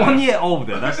 lady. Well, 1 year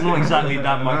older. That's not exactly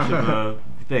that much of a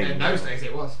thing. In those days,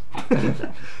 it was.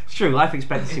 It's true. Life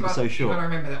expectancy was so You've got to short.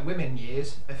 remember that women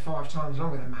years are 5 times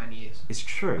longer than man years. It's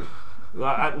true.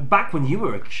 Back when you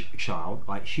were a child,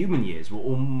 like human years were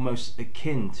almost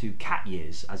akin to cat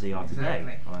years as they are today.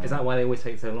 Exactly. Is that why they always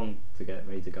take so long to get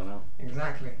ready to go out?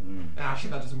 Exactly. Actually,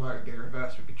 that doesn't work. The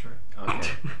reverse would be true. Okay.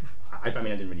 I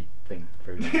didn't really think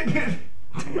through that.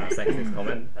 That sexist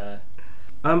comment.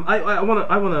 I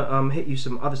wanna hit you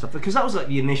some other stuff because that was like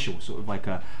the initial sort of like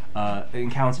a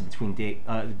encounter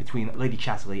between Lady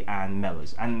Chatterley and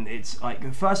Mellors, and it's like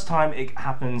the first time it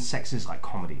happens, sex is like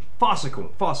comedy,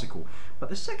 farcical, but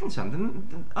the second time,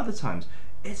 the other times,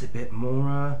 it's a bit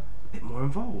more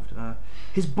involved.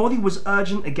 His body was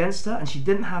urgent against her, and she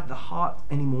didn't have the heart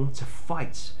anymore to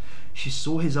fight. She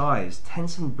saw his eyes,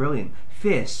 tense and brilliant,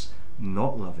 fierce,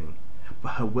 not loving,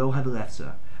 but her will had left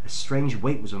her. A strange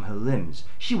weight was on her limbs.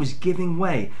 She was giving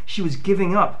way. She was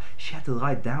giving up. She had to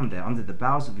lie down there under the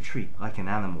boughs of the tree like an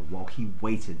animal while he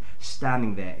waited,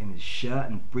 standing there in his shirt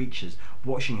and breeches,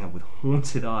 watching her with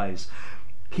haunted eyes.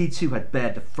 He too had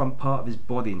bared the front part of his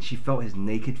body, and she felt his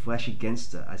naked flesh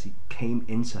against her as he came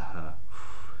into her.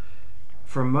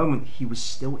 For a moment he was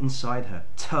still inside her,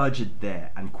 turgid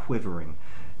there and quivering.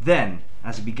 Then,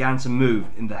 as he began to move,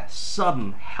 in the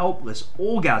sudden, helpless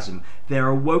orgasm, there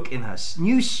awoke in her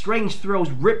new strange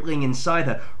thrills rippling inside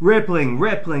her, rippling,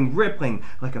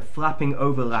 like a flapping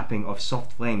overlapping of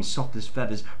soft flames, soft as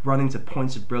feathers, running to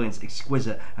points of brilliance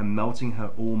exquisite and melting her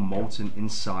all molten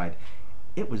inside.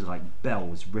 It was like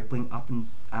bells rippling up and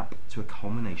up to a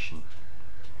culmination.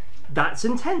 That's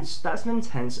intense. That's an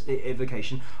intense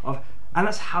evocation of... And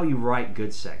that's how you write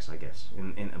good sex, I guess,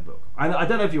 in a book. I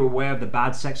don't know if you're aware of the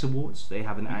Bad Sex Awards. They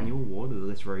have an annual award of the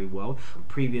literary world.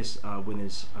 Previous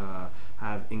winners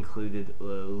have included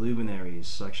luminaries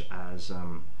such as...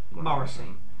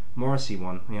 Morrissey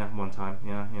won, one time,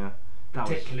 yeah. That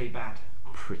Particularly bad.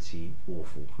 was pretty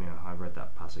awful. Yeah, I read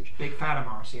that passage. Big fan of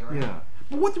Morrissey, already. Yeah.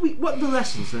 But what are the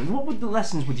lessons then? What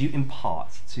would you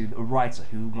impart to a writer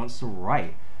who wants to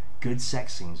write good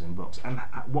sex scenes in books, and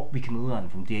what we can learn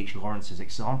from D.H. Lawrence's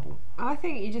example? I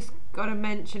think you just got to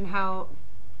mention how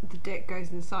the dick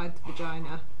goes inside the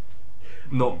vagina.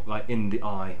 Not like in the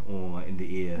eye or like in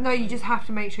the ear. No, you just have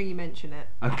to make sure you mention it.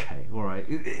 Okay, all right.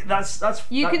 That's.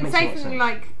 You that can makes a say lot of something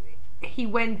sense. like he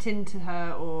went into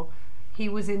her or he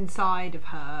was inside of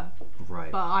her.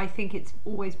 Right. But I think it's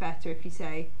always better if you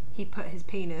say he put his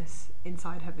penis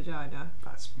inside her vagina.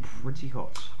 That's pretty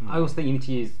hot. I also think you need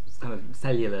to use kind of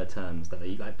cellular terms that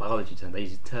they like biology terms. They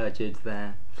use turgid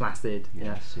there, flaccid,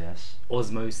 Yes.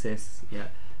 osmosis,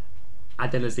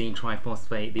 adenosine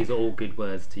triphosphate. These are all good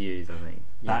words to use, I think.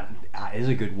 Yeah. That is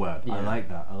a good word. Yeah. I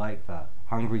like that.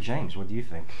 Hungry James, what do you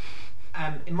think?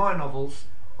 In my novels,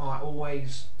 I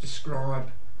always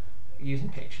describe using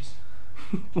pictures.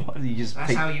 What, you just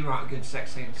That's how you write good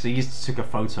sex scenes. So you just took a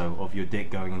photo of your dick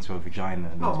going into a vagina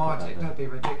and Not just my put that dick, there. that'd be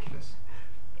ridiculous.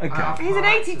 Okay. He's an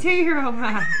 82-year-old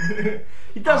man.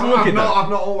 He doesn't look it though. I've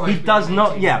not always. He does been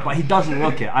not. 18. Yeah, but he doesn't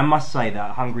look it. I must say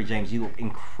that Hungry James, you look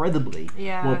incredibly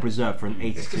Yeah. well preserved for an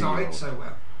It's because I eat 82-year-old. so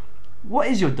well. What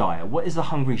is your diet? What is the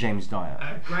Hungry James diet?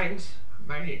 Grains.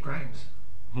 Mainly eat grains.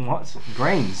 What?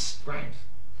 Grains. Grains.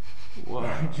 Whoa.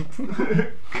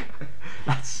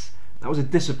 That was a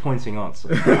disappointing answer.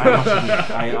 I must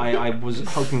admit. I was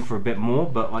hoping for a bit more,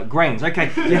 but like grains. Okay,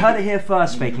 you heard it here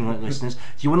first, Faking Lit listeners. Do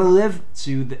you want to live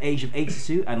to the age of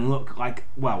 82 and look like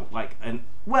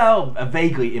a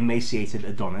vaguely emaciated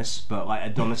Adonis, but like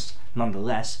Adonis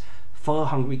nonetheless? Follow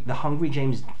the Hungry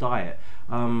James diet.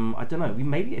 I don't know.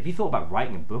 Maybe have you thought about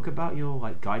writing a book about your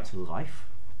like guide to life?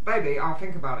 Maybe I'll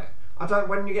think about it. I don't.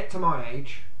 When you get to my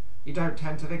age, you don't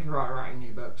tend to think about writing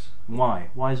new books. Why?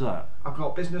 Why is that? I've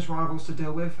got business rivals to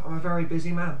deal with. I'm a very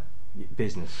busy man.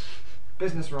 Business.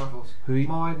 Business rivals. Who?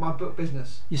 My book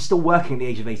business. You're still working at the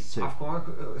age of 82.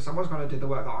 Someone's going to do the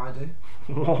work that I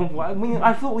do. I mean,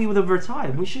 I thought we would have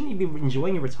retired. Shouldn't you be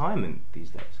enjoying your retirement these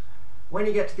days? When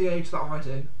you get to the age that I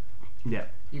do, Yeah.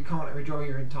 you can't enjoy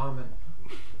your retirement.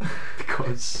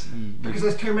 Because Because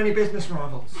there's too many business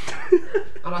rivals.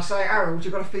 And I say, Harold,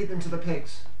 you've got to feed them to the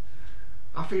pigs.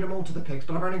 I feed them all to the pigs,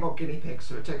 but I've only got guinea pigs,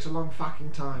 so it takes a long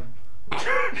fucking time.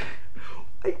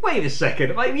 Wait a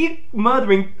second. Are you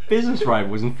murdering business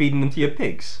rivals and feeding them to your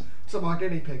pigs? So my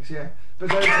guinea pigs, yeah. But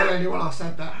don't tell anyone I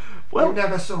said that. Well- You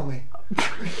never saw me.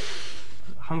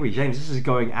 Hungry James, this is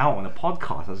going out on a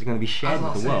podcast that's going to be shared As I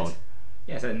with the said. world.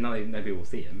 Yeah, so nobody will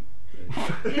see him.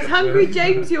 Is Hungry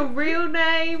James your real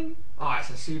name? Oh, it's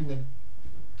a pseudonym.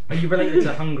 Are you related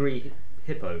to Hungry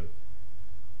Hippo?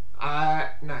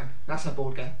 No, that's a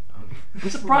board game. I'm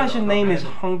surprised your Not name is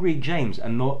really. Hungry James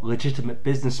and not Legitimate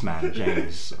Businessman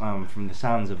James. From the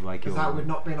sounds of like your. That would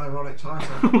not be an ironic title.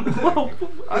 Well,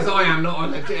 Because I am not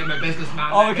a legitimate businessman.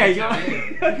 Oh, okay.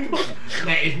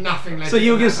 There is nothing legitimate. So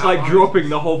you're just like about my dropping business.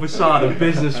 the whole facade of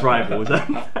business rivals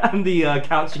and the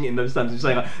couching it in those terms and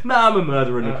saying like, nah, I'm a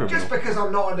murderer and a criminal. Just because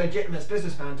I'm not a legitimate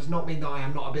businessman does not mean that I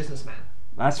am not a businessman.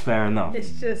 That's fair enough.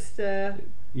 It's just You're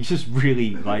just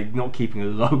really like not keeping a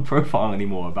low profile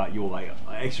anymore about your like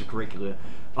extracurricular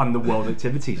underworld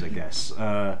activities, I guess.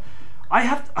 I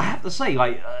have to say,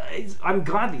 like, I'm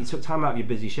glad that you took time out of your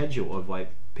busy schedule of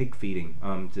like pig feeding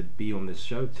to be on this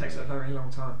show. It takes a very long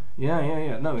time.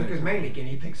 Yeah. No, Because mainly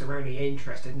guinea pigs are only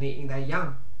interested in eating their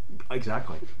young.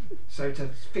 exactly. So to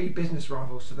feed business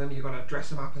rivals to them, you've got to dress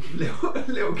them up as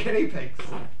little guinea pigs.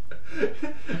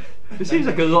 It seems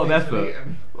like a lot of Pigs will effort. eat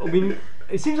 'em. I mean,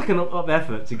 it seems like a lot of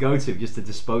effort to go to just to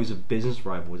dispose of business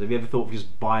rivals. Have you ever thought of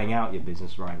just buying out your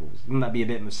business rivals? Wouldn't that be a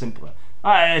bit more simpler?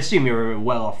 I assume you're a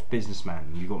well-off businessman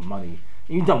and you've got money.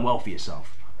 You've done well for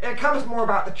yourself. It comes more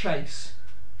about the chase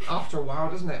after a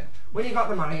while, doesn't it? When you got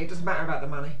the money, it doesn't matter about the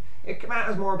money. It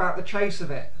matters more about the chase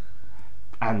of it.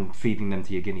 And feeding them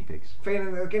to your guinea pigs.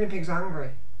 Feeling the guinea pig's hungry.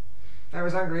 They're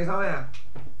as hungry as I am.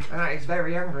 And that is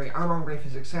very hungry. I'm hungry for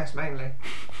success mainly.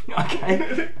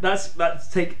 Okay, that's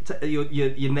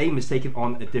your name is taken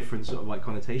on a different sort of like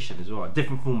connotation as well, a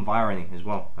different form of irony as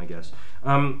well, I guess.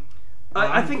 I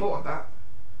hadn't think thought of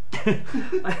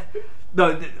that.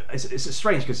 no, it's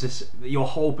strange because your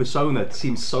whole persona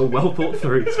seems so well thought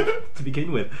through to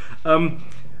begin with.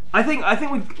 I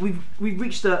think we've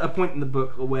reached a point in the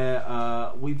book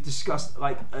where we've discussed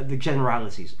like the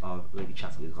generalities of Lady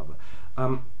Chatterley's Lover.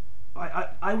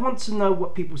 I want to know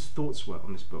what people's thoughts were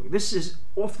on this book. This is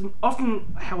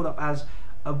often held up as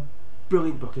a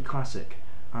brilliant book, a classic,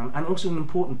 and also an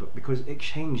important book because it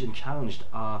changed and challenged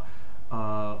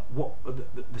what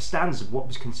the standards of what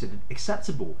was considered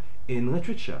acceptable in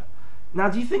literature. Now,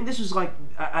 do you think this was like,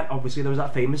 and obviously there was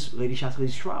that famous Lady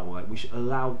Chatterley's trial, like, which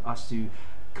allowed us to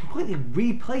completely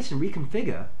replace and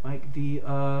reconfigure like the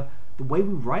way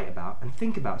we write about and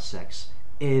think about sex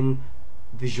in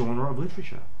the genre of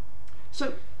literature.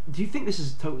 So, do you think this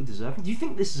is totally deserving? Do you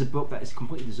think this is a book that is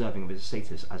completely deserving of its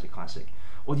status as a classic?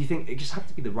 Or do you think it just had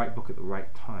to be the right book at the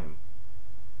right time?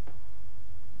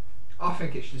 I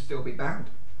think it should still be banned,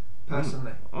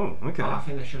 personally. Oh, okay. I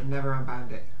think they should have never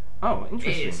unbanned it. Oh, It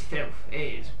interesting. is filth. It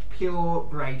is pure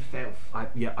grade filth. I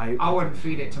I wouldn't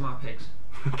feed it to my pigs.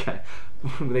 Okay.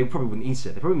 They probably wouldn't eat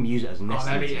it. They probably use it as a Oh, nest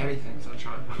they'd eat eater. everything, so I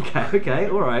try. Okay,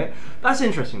 alright. That's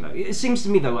interesting though. It seems to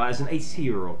me though, as an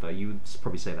 82-year-old though, you would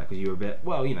probably say that because you were a bit,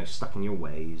 well, you know, stuck in your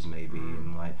ways maybe,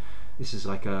 and like, this is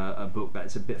like a book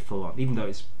that's a bit full on, even though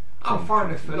it's... I'll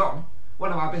find it full on.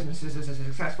 One of our businesses is a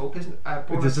successful business.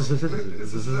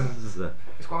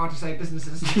 It's quite hard to say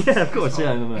businesses. Yeah, of course,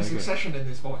 yeah, no, There's okay. succession in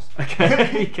this voice.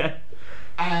 Okay.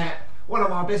 One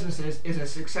of our businesses is a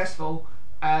successful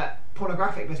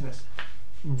pornographic business.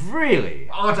 Really?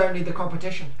 I don't need the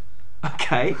competition.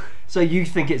 Okay, so you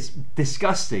think it's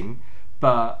disgusting,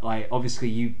 but like obviously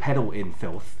you peddle in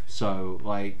filth. So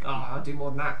like, Oh, I'll do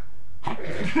more than that.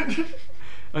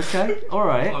 okay, all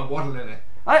right. I'm waddling it.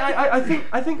 I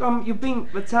think you're being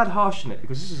a tad harsh in it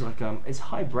because this is like it's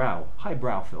highbrow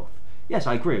filth. Yes,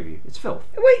 I agree with you. It's filth.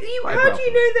 Wait, how Highbrow do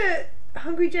you know that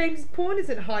Hungry James' porn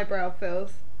isn't highbrow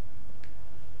filth?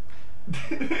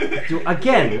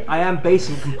 Again, I am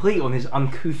basing completely on his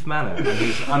uncouth manner and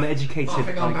his uneducated. I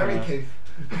think I'm very couth.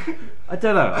 I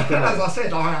don't know. As I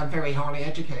said, I am very highly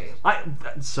educated.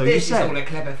 So This you is all said. a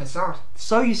clever facade.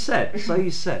 So you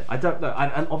said. I don't know.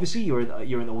 And obviously you're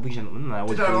an older gentleman. And I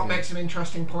always Did I not believe in- make some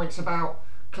interesting points about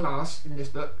class in this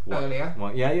book earlier?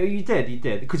 Well, yeah, you did.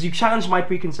 Because you challenged my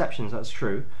preconceptions. That's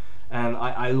true. And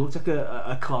I looked like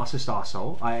a classist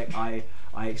arsehole. I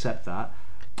accept that.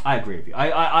 I agree with you.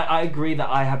 I agree that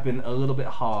I have been a little bit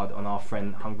hard on our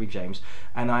friend Hungry James,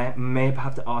 and I may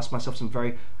have to ask myself some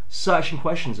very searching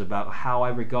questions about how I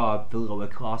regard the lower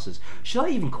classes. Should I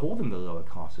even call them the lower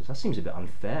classes? That seems a bit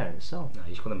unfair in itself. No,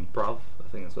 you should call them bruv. I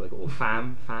think that's what they call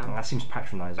fam. That seems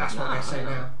patronising. That's what they say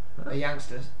now. The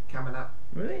youngsters coming up.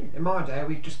 Really? In my day,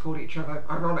 we just called each other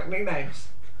ironic nicknames.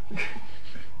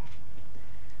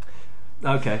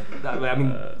 Okay,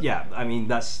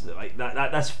 that's like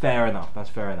that's fair enough. That's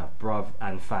fair enough. Bruv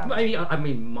and fam. I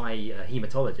mean, my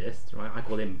hematologist, right? I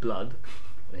call him Blood.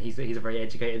 He's a very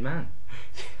educated man.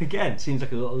 Again, seems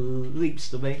like a lot of leaps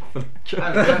to make for the joke.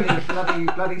 Oh,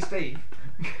 bloody Steve.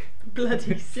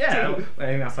 Bloody Steve. Yeah, I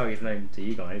think that's how he's known to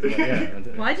you guys. But yeah.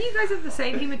 Why do you guys have the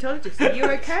same hematologist? Are you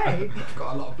okay? I've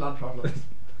got a lot of blood problems.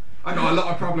 I got a lot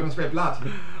of problems with blood.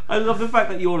 I love the fact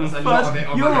that you're on There's a lot of it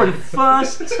on my head.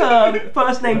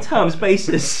 first name terms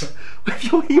basis with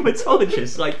your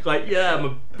hematologist. Like yeah,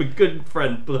 I'm a good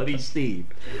friend, bloody Steve.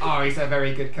 Oh, he's a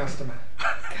very good customer.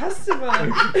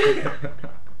 Customer.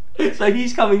 So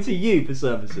he's coming to you for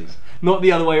services, not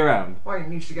the other way around. Well, he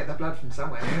needs to get the blood from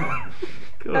somewhere.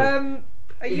 Cool. Are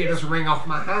You you can just ring off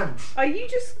my hands.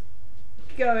 just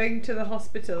going to the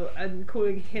hospital and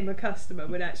calling him a customer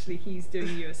when actually he's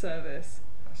doing you a service?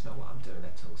 That's not what I'm doing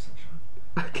at all,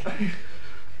 Sunshine.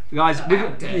 Guys, How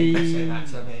dare you say that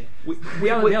to me? the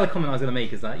other comment I was going to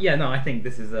make is that I think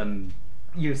this is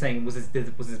you were saying was this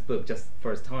book just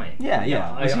for its time?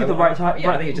 Yeah. Was he the right time?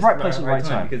 Yeah, I think it's just right place at the right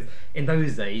time. because in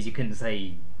those days you couldn't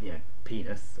say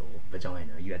penis or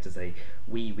vagina. You had to say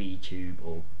wee tube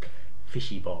or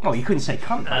fishy box. Oh, you couldn't say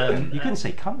cunt. You couldn't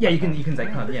say cunt. Yeah, you can say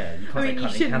cunt. Yeah, you can't I mean, say you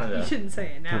cunt in Canada. shouldn't say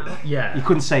it now. Yeah, You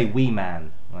couldn't say wee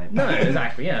man. Like, No,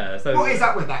 exactly. Yeah. So What is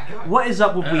up with that guy? What is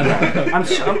up with wee man?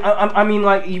 I mean,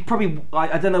 like you probably.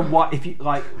 I don't know what if you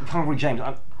like Hungry James.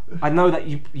 I know that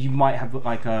you might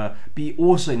have be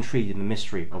also intrigued in the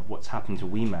mystery of what's happened to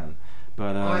wee man,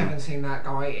 but I haven't seen that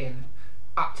guy in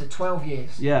up to 12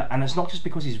 years. yeah, and it's not just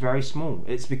because he's very small.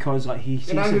 It's because like he You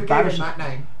seems know to who gave vanish. him that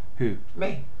name? Who?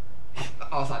 Me.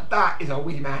 I was like, that is a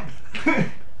wee man.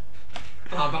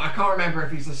 But I can't remember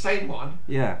if he's the same one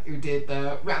Yeah. who did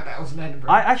the rap battles in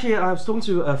Edinburgh. I was talking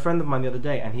to a friend of mine the other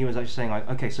day, and he was actually saying like,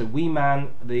 okay, so Wee Man,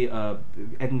 the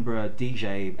Edinburgh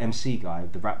DJ MC guy,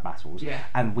 the rap battles, Yeah.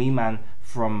 and Wee Man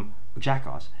from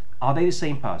Jackass, are they the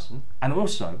same person? And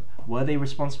also, were they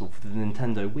responsible for the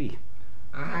Nintendo Wii?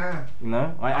 Ah. You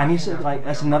know, I and he think said that's like probably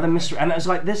that's all another right. mystery, and it's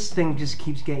like this thing just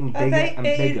keeps getting bigger and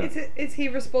bigger. Is he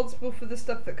responsible for the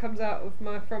stuff that comes out of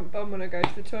my front bum when I go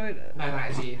to the toilet? No,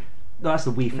 that is you. No, that's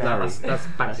the Wii Fairy. that's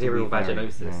bacterial That's the Wii Fairy,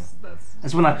 vaginosis. yeah. That's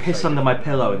That's when I piss under my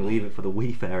pillow and leave it for the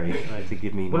Wii Fairy to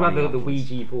give me. What about money the afterwards.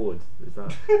 Ouija board? Is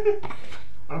that?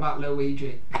 What about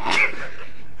Luigi?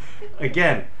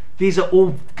 Again, these are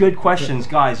all good questions,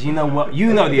 guys. You know what?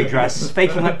 You know the address.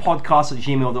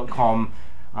 fakingitpodcast@gmail.com.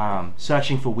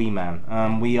 Searching for Wee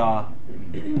Man. We are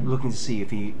looking to see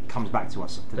if he comes back to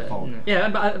us to the fold. Yeah,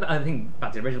 but I think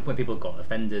back to the original point, people got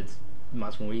offended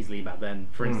much more easily back then.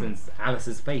 For instance,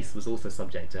 Alice's face was also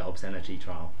subject to obscenity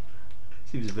trial.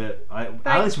 Seems a bit.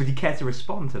 Alice, would you care to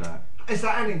respond to that? Is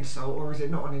that an insult or is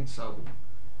it not an insult?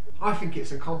 I think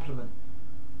it's a compliment.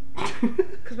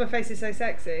 Because my face is so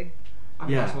sexy. I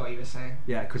think Yeah. that's what you were saying.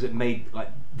 Yeah, because it made like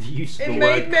the use of It the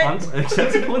made word me- cunt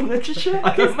acceptable in literature.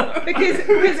 I don't know. Because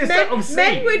It's so men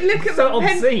obscene. would look at So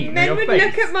obscene in men your would face.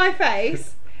 look at my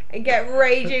face and get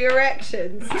raging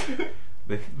erections.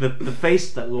 The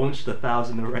face that launched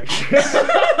 1,000 erections.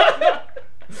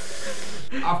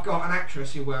 I've got an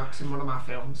actress who works in one of my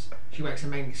films. She works in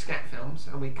mainly scat films,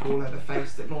 and we call her the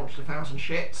face that launched 1,000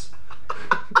 shits.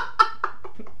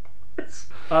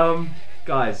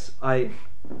 Guys,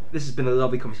 this has been a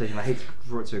lovely conversation. I hate to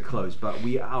draw it to a close, but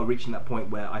we are reaching that point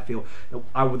where I feel that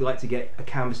I would like to get a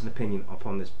canvas and opinion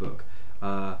upon this book.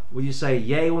 Would you say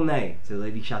yay or nay to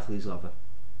Lady Chatterley's Lover?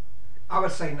 I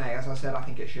would say nay. As I said, I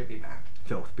think it should be banned.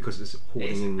 Filth, because it's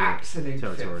hoarding It's in your absolute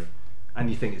territory. filth. And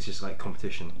you think it's just like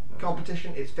competition.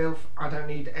 Competition, it's filth. I don't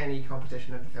need any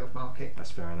competition in the filth market.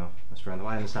 That's fair enough.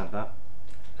 I understand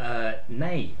that.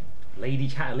 Nay. Lady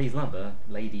Chatterley's lover,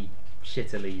 Lady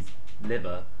Shitterley's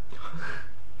liver.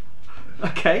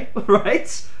 Okay,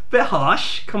 right. Bit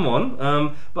harsh. Come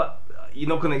on. But you're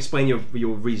not going to explain your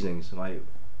reasonings, like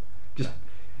just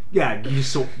you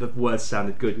just thought the words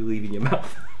sounded good. You leave in your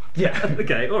mouth. Yeah.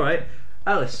 Okay. All right.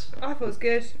 Alice. I thought it was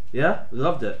good. Yeah.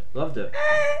 Loved it.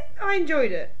 I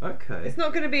enjoyed it. Okay. It's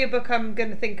not going to be a book I'm going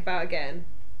to think about again.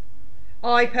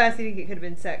 I personally think it could have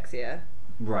been sexier.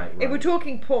 Right. If we're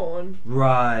talking porn,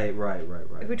 Right.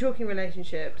 if we're talking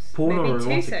relationships, Porn maybe or too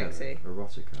erotica? sexy.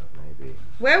 Erotica, maybe.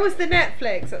 Where was the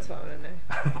Netflix? That's what I want to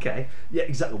know. Okay. Yeah.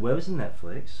 Exactly. Where was the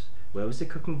Netflix? Where was the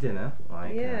cooking dinner?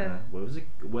 Like. Yeah.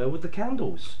 Where were the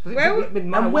candles? Where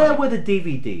And where were the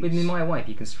DVDs? With my wife,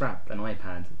 you can strap an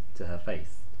iPad to her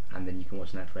face, and then you can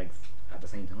watch Netflix at the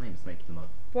same time. It's making them up.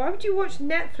 Why would you watch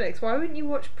Netflix? Why wouldn't you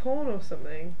watch porn or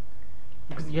something?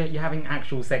 Because you're having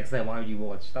actual sex there. Why would you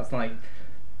watch? That's like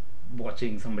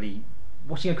watching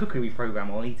a cookery program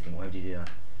while eating. Why would you do that?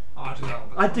 I do that.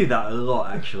 I do that a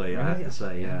lot, actually. I have Really? to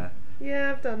say, yeah.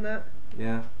 Yeah, I've done that.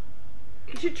 Yeah.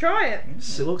 You should try it.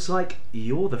 So it looks like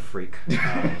you're the freak.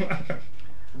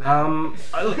 We've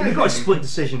got a split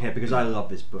decision here because I love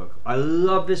this book. I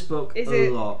love this book Is a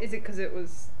it? lot. Is it because it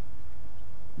was?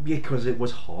 Because it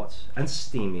was hot and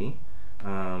steamy,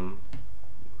 and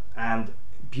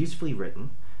beautifully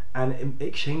written, and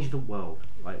it changed the world.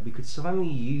 Like, we could suddenly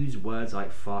use words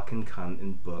like fuck and cunt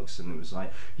in books, and it was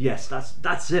like, yes,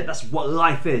 that's it. That's what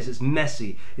life is. It's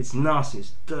messy. It's nasty.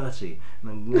 It's dirty. And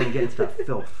I'm gonna get into that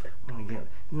filth.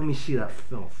 Let me see that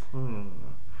filth.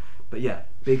 But yeah,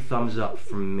 big thumbs up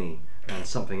from me. And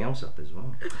something else up as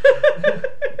well.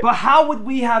 But how would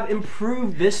we have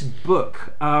improved this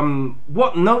book?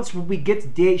 What notes would we give to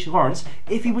D.H. Lawrence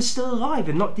if he was still alive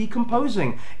and not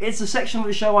decomposing? It's a section of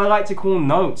the show I like to call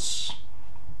Notes.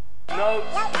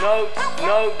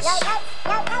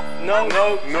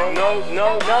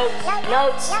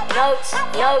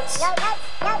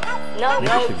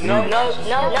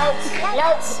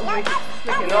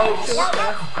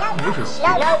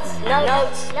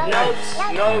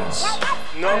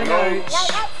 Notes.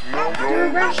 Do a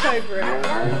rap over it.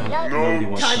 Nobody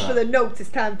wants Time that. for the notes. It's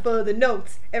time for the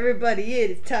notes. Everybody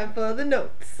in. It's time for the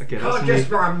notes. Okay, Can't just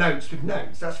rhyme notes with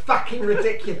notes. That's fucking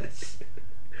ridiculous.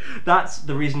 that's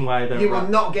the reason why I don't You will rap.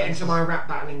 not get into my rap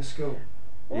battling school.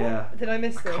 What? Yeah. Did I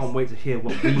miss this? Can't wait to hear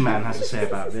what B-Man has to say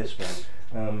about this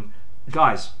one.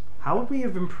 Guys, how would we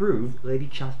have improved Lady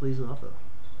Chatterley's lover?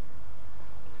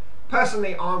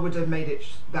 Personally, I would have made it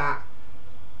that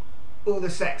all the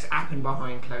sex happened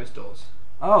behind closed doors.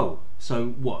 Oh, so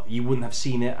what? You wouldn't have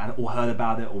seen it or heard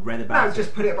about it or read about No, it?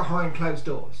 just put it behind closed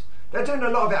doors. They're doing a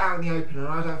lot of it out in the open, and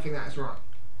I don't think that is right.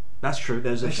 That's true.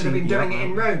 There's They a should have been doing it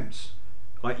in rooms.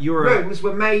 Like you're Rooms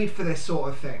were made for this sort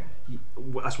of thing.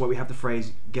 That's why we have the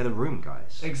phrase "get a room,"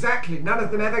 guys. Exactly. None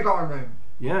of them ever got a room.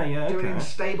 Yeah, Doing it okay. in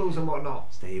stables and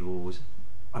whatnot. Stables,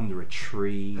 under a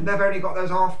tree. And they've only got those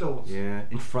half doors. Yeah,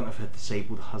 in front of her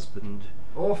disabled husband.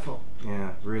 Awful.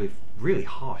 Yeah, really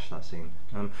harsh, that scene.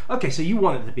 Okay, so you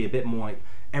want it to be a bit more like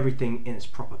everything in its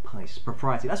proper place,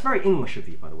 propriety. That's very English of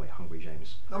you, by the way, Hungry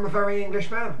James. I'm a very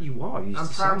English man. You are. You I'm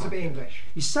used proud sound to be like- English.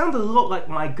 You sound a lot like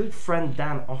my good friend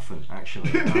Dan Offen, actually.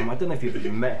 I don't know if you've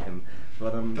ever met him,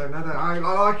 but Don't know that. I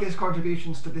like his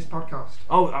contributions to this podcast.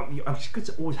 it's good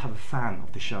to always have a fan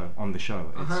of the show on the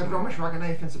show. I It's, heard Ramesh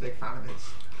Raghunathan's a big fan of his.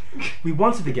 We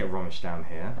wanted to get Ramesh down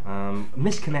here.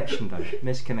 Misconnection though.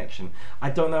 Misconnection. I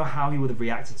don't know how he would have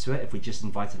reacted to it if we just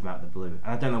invited him out of the blue.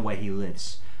 And I don't know where he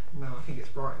lives. No, I think it's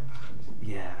Brighton, perhaps.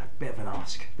 Yeah, bit of an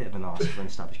ask for an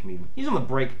established comedian. He's on the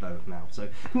break though now, so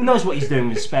who knows what he's doing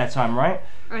with his spare time, right?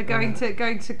 Going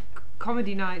to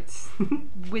comedy nights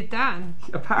with Dan.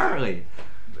 Apparently,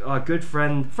 our good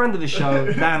friend of the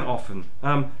show, Dan Offen.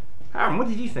 Aaron, what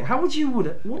did you think? How would you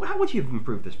have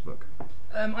improved this book?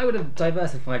 I would have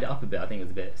diversified it up a bit. I think it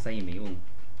was a bit samey, all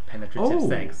penetrative Oh.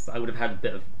 sex. I would have had a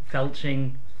bit of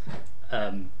felching,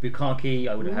 bukkake.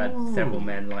 I would have had Ooh. several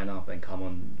men line up and come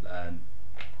on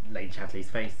Lady Chatterley's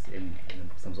face in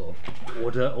some sort of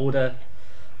order.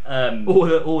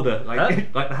 Order, like Huh?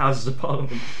 like the Houses of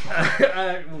Parliament.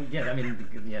 Well, yeah, I mean,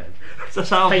 yeah. That's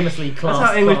how Famously That's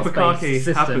how English bukkake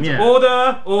system, happens. yeah.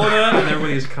 Order, and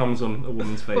everybody just comes on a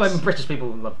woman's face. Well, I mean, British people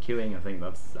love queuing. I think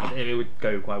it would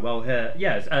go quite well here.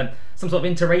 Yes, some sort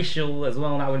of interracial as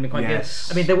well. That would have been quite Yes.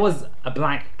 good. I mean, there was a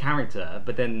black character,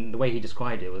 but then the way he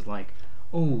described it was like,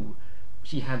 oh,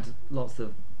 she had lots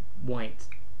of white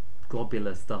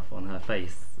globular stuff on her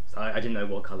face, So I didn't know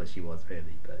what colour she was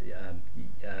really, but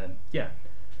yeah.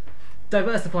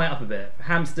 Diversify it up a bit.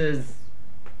 Hamsters,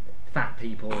 fat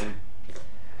people,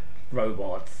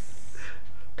 robots,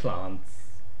 plants,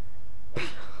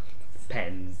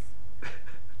 pens,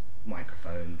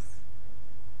 microphones.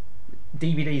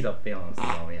 DVDs up the arse as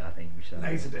well, yeah, I think we should.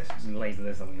 Laserdiscs.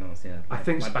 Laserdiscs, something else, yeah. I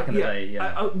think like so, back in the day,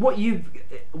 yeah. What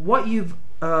you've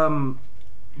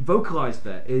vocalized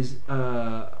there is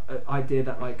an idea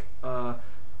that like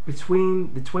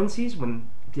between the 20s when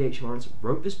D.H. Lawrence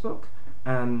wrote this book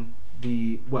and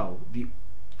the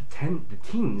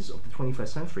teens of the 21st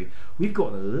century, we've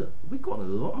gotten a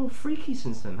lot more freaky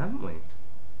since then, haven't we?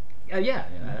 Yeah.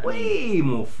 Way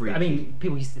more freaky. I mean,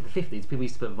 people used to, in the 50s, people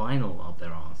used to put vinyl up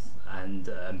their arse, and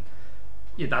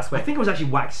yeah, that's where. I think it was actually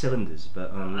wax cylinders,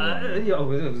 but yeah,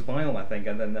 it was vinyl, I think,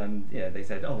 and then yeah, they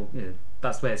said, oh, yeah,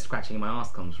 that's where scratching my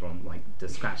arse comes from, like to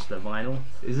scratch the vinyl.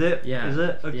 Is it? Yeah. Is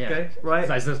it? Okay, yeah. right. So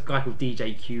there's this guy called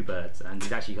DJ Qbert, and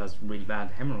he actually has really bad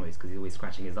hemorrhoids because he's always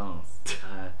scratching his arse.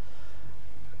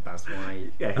 That's why.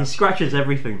 Yeah, he scratches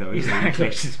everything though. Exactly,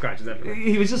 he scratches everything.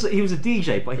 He was a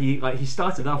DJ, but he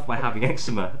started off by having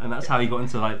eczema, and that's how he got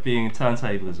into like being a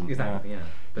turntablism. Exactly, yeah.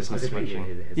 But Just specifically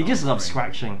scratching. He his just arse loves ring.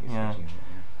 scratching. He's Yeah. scratching,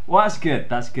 Well, that's good.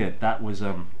 That's good. That was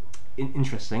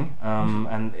interesting,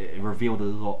 and it revealed a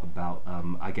lot about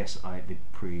I guess the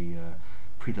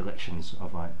predilections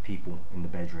of people in the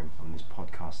bedroom on this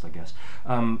podcast. I guess.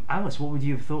 Alice, what would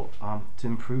you have thought to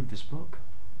improve this book?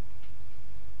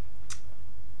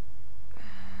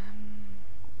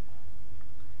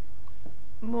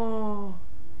 More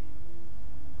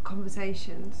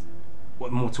conversations.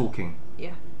 What more talking?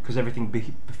 Yeah. Because everything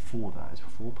before that is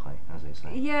foreplay, as they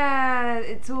say. Yeah,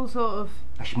 it's all sort of.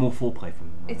 Actually, more foreplay from.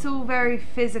 It's all very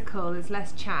physical. There's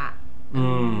less chat.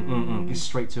 It's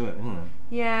straight to it, isn't it?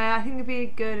 Yeah, I think it'd be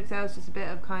good if there was just a bit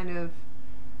of kind of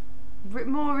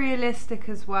more realistic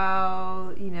as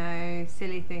well. You know,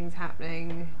 silly things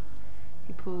happening,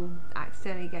 people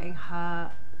accidentally getting hurt.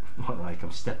 What, like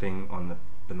I'm stepping on the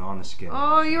banana skin?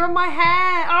 Oh, you're on my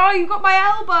hair. Oh, you got my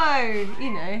elbow.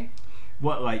 You know.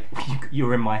 What, like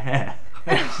you're in my hair?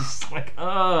 It's just like,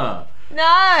 No.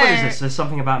 What is this? There's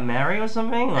something about Mary or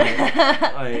something?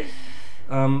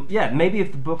 Yeah, maybe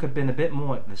if the book had been a bit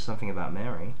more like there's something about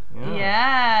Mary.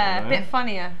 Yeah, You know? a bit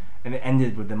funnier. And it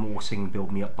ended with them all singing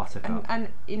 "Build Me Up, Buttercup." And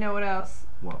you know what else?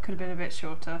 What? Could have been a bit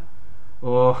shorter.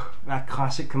 Oh, that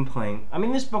classic complaint. I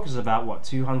mean, this book is about, what,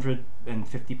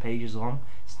 250 pages long?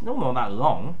 It's not that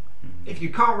long. If you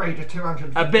can't read a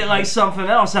 200, A bit like something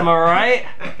else, am I right?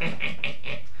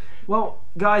 Well,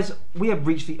 guys, we have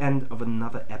reached the end of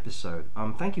another episode.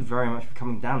 Thank you very much for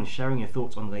coming down and sharing your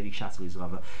thoughts on Lady Chatterley's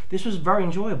Lover. This was very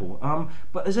enjoyable.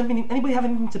 But does anybody have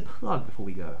anything to plug before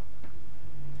we go?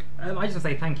 I just want to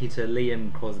say thank you to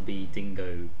Liam Crosby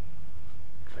Dingo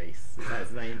Face. Is that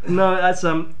his name? No, that's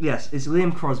yes, it's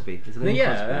Liam Crosby. It's Liam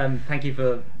Crosby. Thank you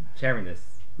for sharing this.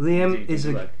 Liam Do is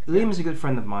the work. Liam is a good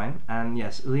friend of mine, and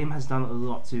yes, Liam has done a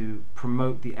lot to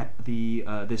promote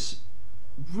this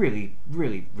really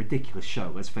ridiculous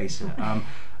show. Let's face it.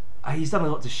 He's done a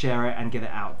lot to share it and get it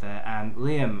out there. And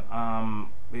Liam,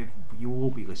 if you will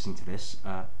all be listening to this,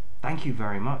 thank you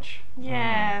very much.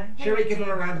 Yeah. Shall we give him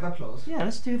a round of applause? Yeah,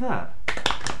 let's do that.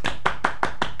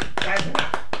 That's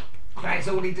enough. That's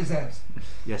all he deserves.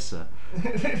 Yes, sir.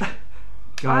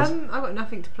 Guys, I've got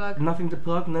nothing to plug. nothing to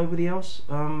plug. Nobody else.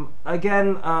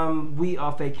 Again, we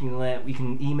are Faking Lit. You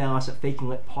can email us at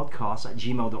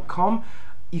fakinglitpodcast@gmail.com.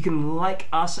 You can like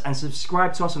us and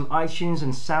subscribe to us on iTunes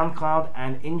and SoundCloud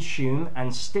and Intune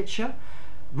and Stitcher.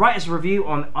 Write us a review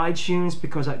on iTunes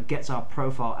because that gets our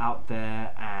profile out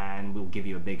there, and we'll give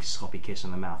you a big sloppy kiss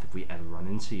on the mouth if we ever run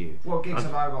into you. What gigs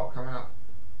have I got coming up?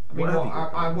 I mean, What have you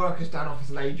got? I work as Dan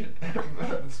Offer's agent.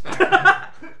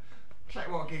 Check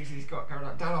what gigs he's got coming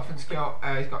up. Dan Offer's got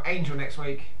he's got Angel next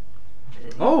week.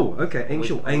 Oh, okay.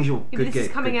 Angel, Yeah, good this gig. is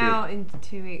coming good gig. out in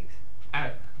 2 weeks.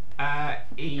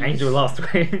 He's Angel last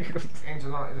week.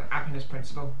 Angel Happiness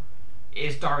Principle.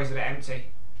 Is Diaries of the Empty.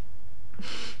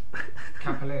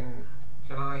 Couple in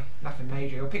July. Nothing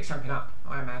major. He'll pick something up,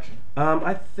 I imagine.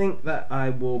 I think that I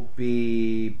will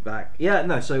be back. Yeah,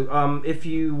 no. So, if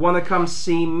you want to come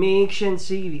see me,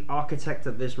 Shinzi, the architect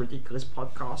of this ridiculous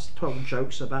podcast, 12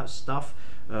 jokes about stuff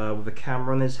with a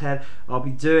camera on his head, I'll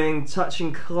be doing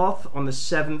Touching Cloth on the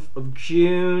 7th of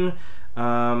June.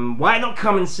 Why not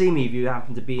come and see me if you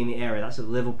happen to be in the area? That's at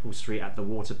Liverpool Street at the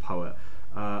Water Poet.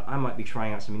 I might be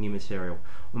trying out some new material,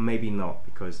 or maybe not,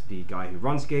 because the guy who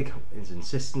runs Gig is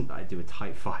insistent that I do a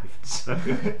tight 5. So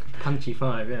Punchy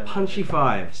 5, yeah. punchy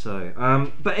 5.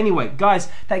 So, but anyway, guys,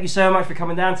 thank you so much for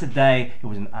coming down today. It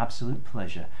was an absolute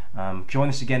pleasure. Join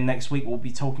us again next week. We'll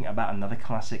be talking about another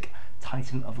classic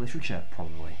titan of literature,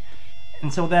 probably.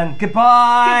 Until then,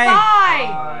 goodbye.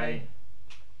 Goodbye.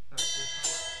 Bye.